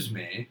 Excuse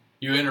me.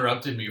 You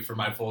interrupted me for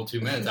my full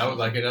 2 minutes. I would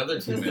like another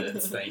 2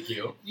 minutes. Thank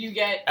you. You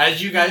get.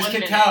 As you guys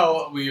can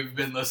tell, we've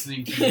been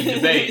listening to the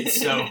debate,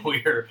 so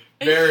we're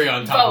very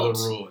on top of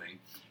the ruling.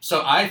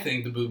 So I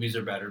think the boobies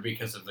are better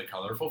because of the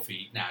colorful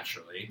feet,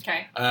 naturally.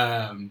 Okay.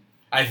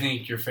 I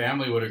think your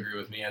family would agree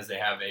with me as they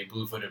have a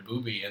blue-footed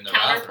boobie in their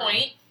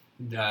Counterpoint.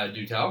 bathroom.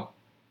 Do tell.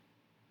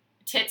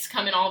 Tits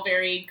come in all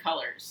varied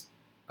colors.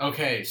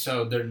 Okay,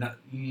 so they're not...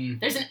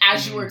 There's an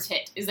azure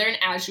tit. Is there an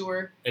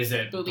azure Is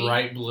it boobie?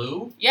 Bright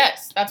blue?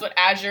 Yes, that's what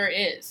azure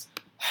is.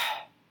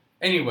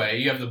 Anyway,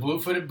 you have the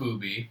blue-footed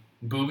boobie.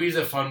 Boobie's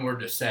a fun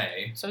word to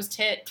say. So is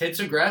tit. Tit's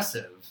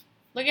aggressive.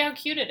 Look at how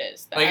cute it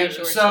is.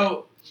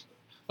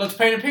 Let's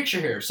paint a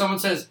picture here. Someone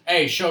says,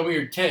 "Hey, show me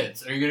your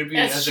tits." Are you going to be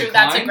That's true.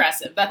 That's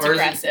aggressive. That's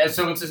aggressive. If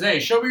someone says, "Hey,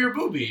 show me your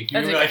boobie,"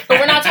 you're like, but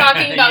we're not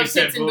talking about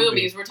tits and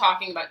boobies. We're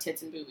talking about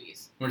tits and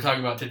boobies. We're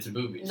talking about tits and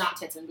boobies. Not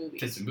tits and boobies.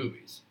 Tits and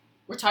boobies.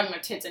 We're talking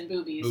about tits and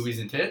boobies. Boobies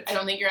and tits? I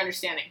don't think you're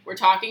understanding. We're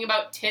talking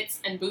about tits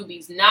and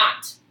boobies,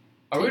 not.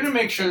 Are we going to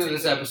make sure that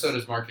this episode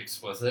is marked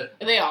explicit?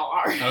 They all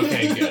are.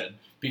 Okay, good.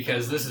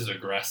 Because this is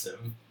aggressive.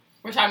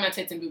 We're talking about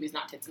tits and boobies,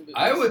 not tits and boobies.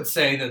 I would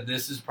say that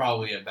this is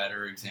probably a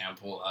better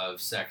example of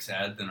sex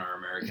ed than our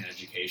American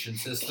education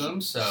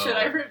system. So should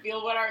I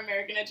reveal what our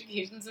American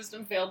education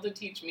system failed to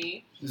teach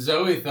me?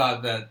 Zoe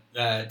thought that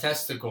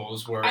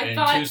testicles were in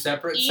two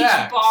separate each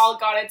sacks. Each ball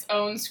got its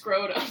own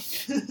scrotum.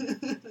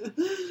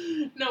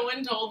 No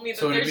one told me that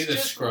so there's it'd be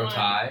the just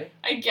scrotai? One.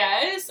 I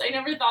guess. I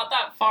never thought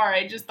that far.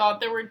 I just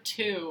thought there were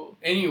two.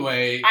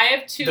 Anyway, I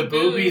have two the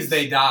boobs. boobies,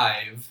 they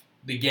dive.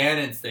 The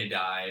gannets, they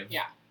dive.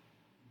 Yeah.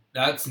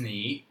 That's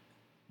neat.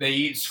 They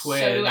eat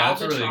squid. So That's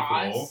albatross.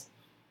 really cool.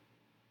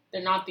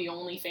 They're not the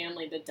only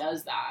family that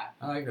does that.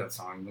 I like that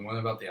song. The one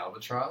about the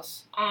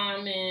albatross.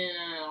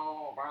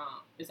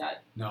 Is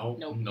that? No.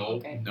 Nope. Nope.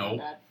 Okay,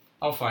 nope.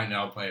 I'll find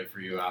out. I'll play it for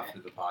you after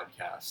the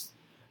podcast.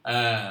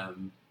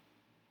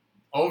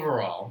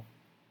 Overall,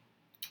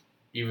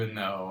 even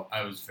though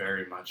I was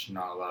very much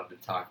not allowed to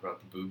talk about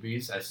the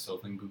boobies, I still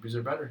think boobies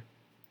are better.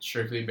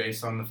 Strictly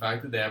based on the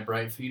fact that they have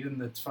bright feet and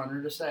it's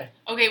funner to say.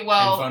 Okay,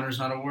 well... And funner's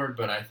not a word,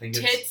 but I think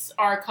tits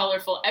are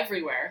colorful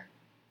everywhere.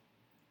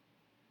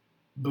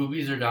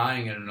 Boobies are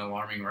dying at an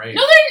alarming rate.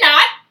 No, they're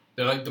not!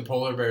 They're like the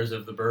polar bears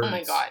of the birds. Oh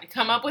my god.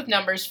 Come up with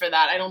numbers for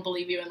that. I don't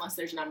believe you unless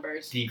there's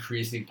numbers.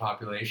 Decreasing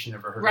population.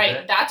 Ever heard of it?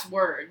 Right, that's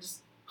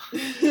words.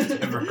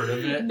 Ever heard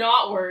of it?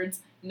 Not words.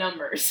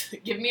 Numbers.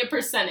 Give me a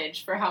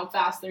percentage for how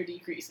fast they're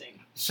decreasing.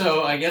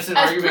 So I guess an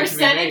argument can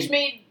be made. Percentage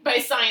made by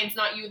science,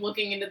 not you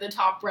looking into the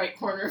top right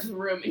corner of the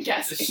room and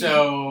guessing.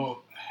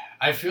 So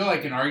I feel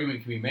like an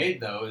argument can be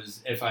made, though,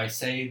 is if I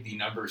say the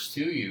numbers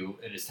to you,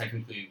 it is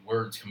technically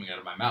words coming out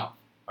of my mouth.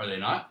 Are they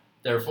not?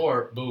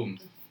 Therefore, boom.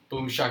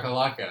 Boom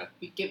shakalaka.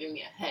 You're giving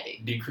me a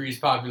headache. Decreased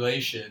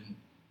population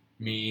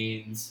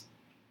means...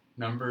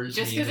 Numbers.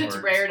 Just because it's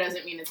rare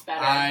doesn't mean it's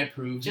better. I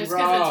proved you wrong. Just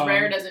because it's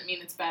rare doesn't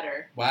mean it's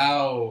better.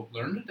 Wow.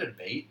 Learn to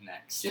debate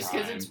next Just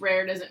time. because it's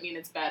rare doesn't mean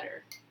it's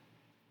better.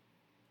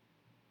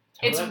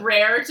 It's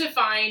rare to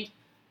find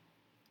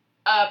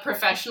a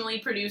professionally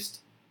produced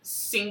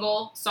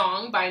single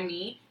song by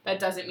me. That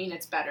doesn't mean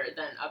it's better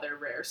than other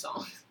rare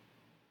songs.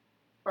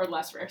 Or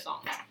less rare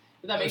songs.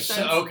 Does that make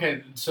sense?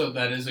 Okay, so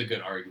that is a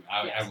good argument.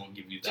 I will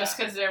give you that. Just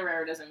because they're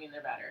rare doesn't mean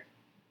they're better.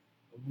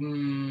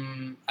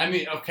 I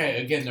mean,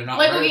 okay, again, they're not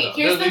like, rare, okay, though.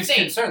 Here's they're the thing.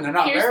 Concerned. They're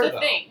not here's rare, the though.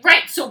 thing.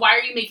 Right, so why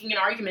are you making an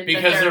argument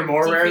because that they're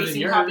more rare than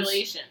yours?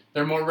 Population?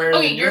 They're more rare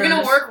than yours. Okay, you're going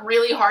to work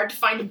really hard to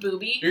find a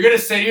boobie? You're going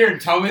to sit here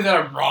and tell me that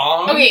I'm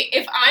wrong? Okay,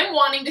 if I'm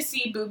wanting to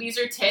see boobies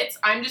or tits,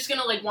 I'm just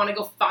going to, want to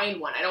go find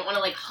one. I don't want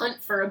to,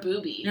 hunt for a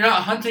boobie. You're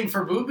not hunting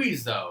for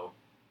boobies, though.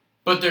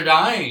 But they're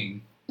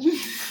dying. The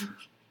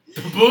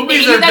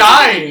boobies are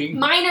dying.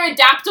 Mine are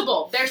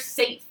adaptable. They're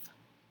safe.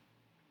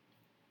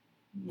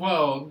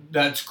 Well,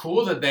 that's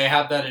cool that they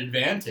have that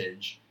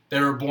advantage. They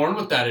were born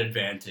with that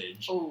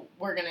advantage. Oh,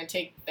 we're going to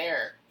take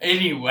their...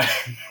 Anyway.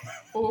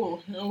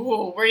 Ooh,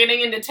 we're getting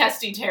into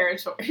testy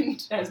territory.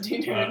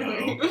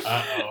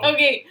 Uh-oh.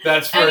 Okay.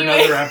 That's for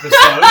another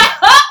episode.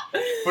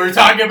 We're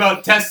talking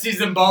about testes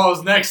and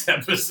balls next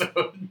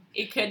episode.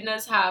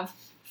 Echidnas have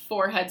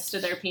 4 heads to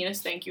their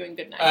penis. Thank you and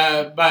good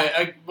night.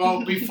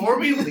 Before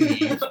we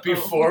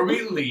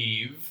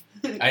leave,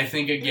 I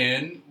think,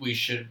 again, we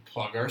should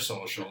plug our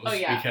socials. Oh,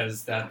 yeah.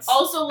 Because that's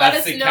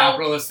the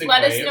capitalistic way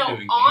of doing things. Let us know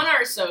on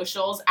our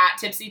socials at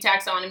Tipsy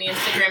Taxonomy,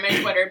 Instagram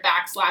and Twitter,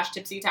 /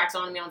 Tipsy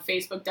Taxonomy, on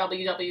Facebook,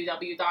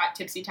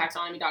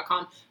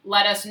 www.tipsytaxonomy.com.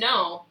 Let us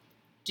know,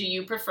 do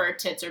you prefer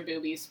tits or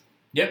boobies?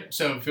 Yep,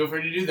 so feel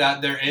free to do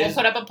that. We'll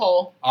put up a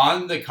poll.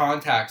 On the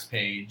contacts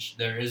page,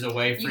 there is a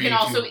way for you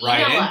to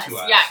write into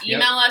us. Yeah,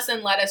 email us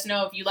and let us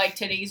know if you like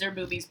titties or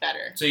boobies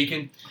better. So you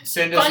can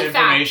send us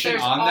information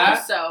on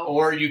that,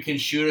 or you can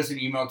shoot us an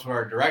email to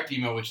our direct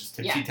email, which is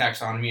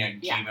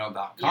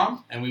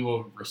tipsytaxonomy@gmail.com, and we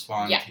will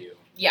respond to you.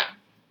 Yeah.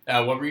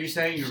 What were you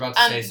saying? You were about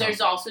to say something. There's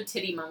also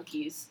titty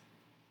monkeys.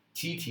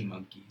 TT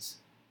monkeys.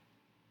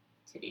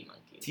 Titty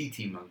monkeys.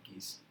 TT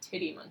monkeys.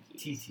 Titty monkeys.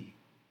 TT.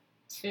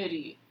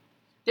 Titty.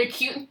 They're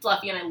cute and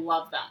fluffy, and I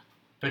love them.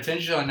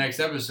 Potentially on next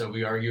episode,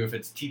 we argue if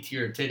it's TT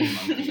or titty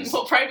monkeys.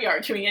 We'll probably be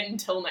arguing it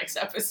until next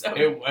episode.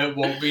 It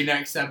won't be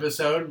next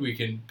episode. We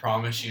can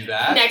promise you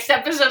that. Next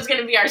episode's going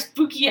to be our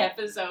spooky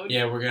episode.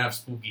 Yeah, we're going to have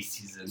spooky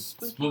season.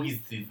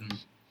 Spooky season.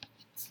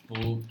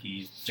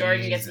 Spooky.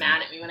 Jordan gets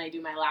mad at me when I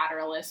do my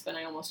lateral lisp, and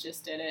I almost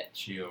just did it.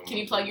 Can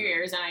you plug your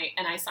ears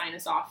and I sign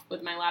us off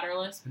with my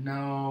lateral lisp?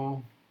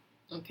 No.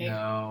 Okay.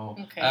 No.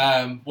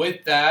 Okay.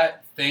 With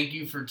that, thank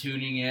you for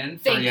tuning in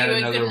for yet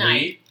another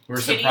week. We're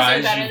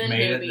surprised you've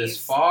made it this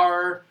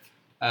far.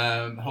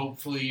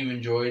 Hopefully you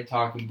enjoyed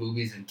talking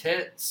boobies and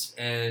tits,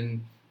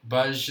 and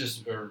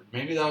Buzz or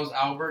maybe that was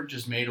Albert,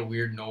 just made a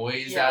weird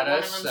noise at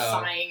us. One of them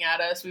sighing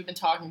at us. We've been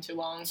talking too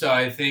long. So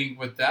I think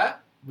with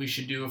that, we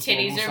should do a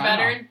titties are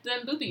better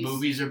than boobies.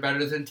 Boobies are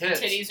better than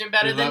tits. Titties are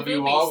better than boobies.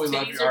 We love you all. We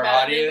love our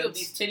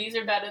audience. Titties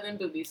are better than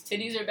boobies.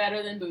 Titties are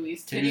better than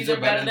boobies. Titties are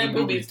better than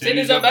boobies.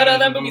 Titties are better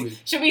than boobies.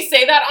 Should we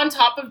say that on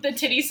top of the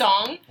titty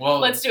song? Well,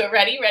 let's do it.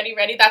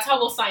 Ready? That's how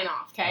we'll sign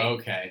off. Okay.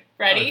 Okay.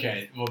 Ready?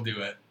 Okay, we'll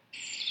do it.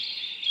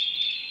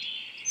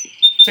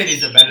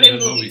 Titties are better than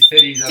boobies.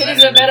 Titties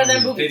are better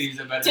than boobies.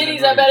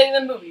 Titties are better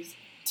than boobies.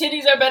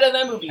 Titties are better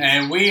than boobies.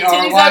 And we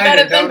are white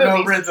and don't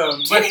know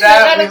rhythm. With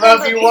that, we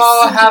love you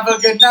all. Have a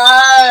good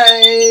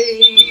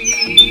night.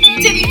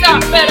 Titties are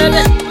better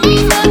than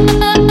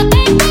boobies.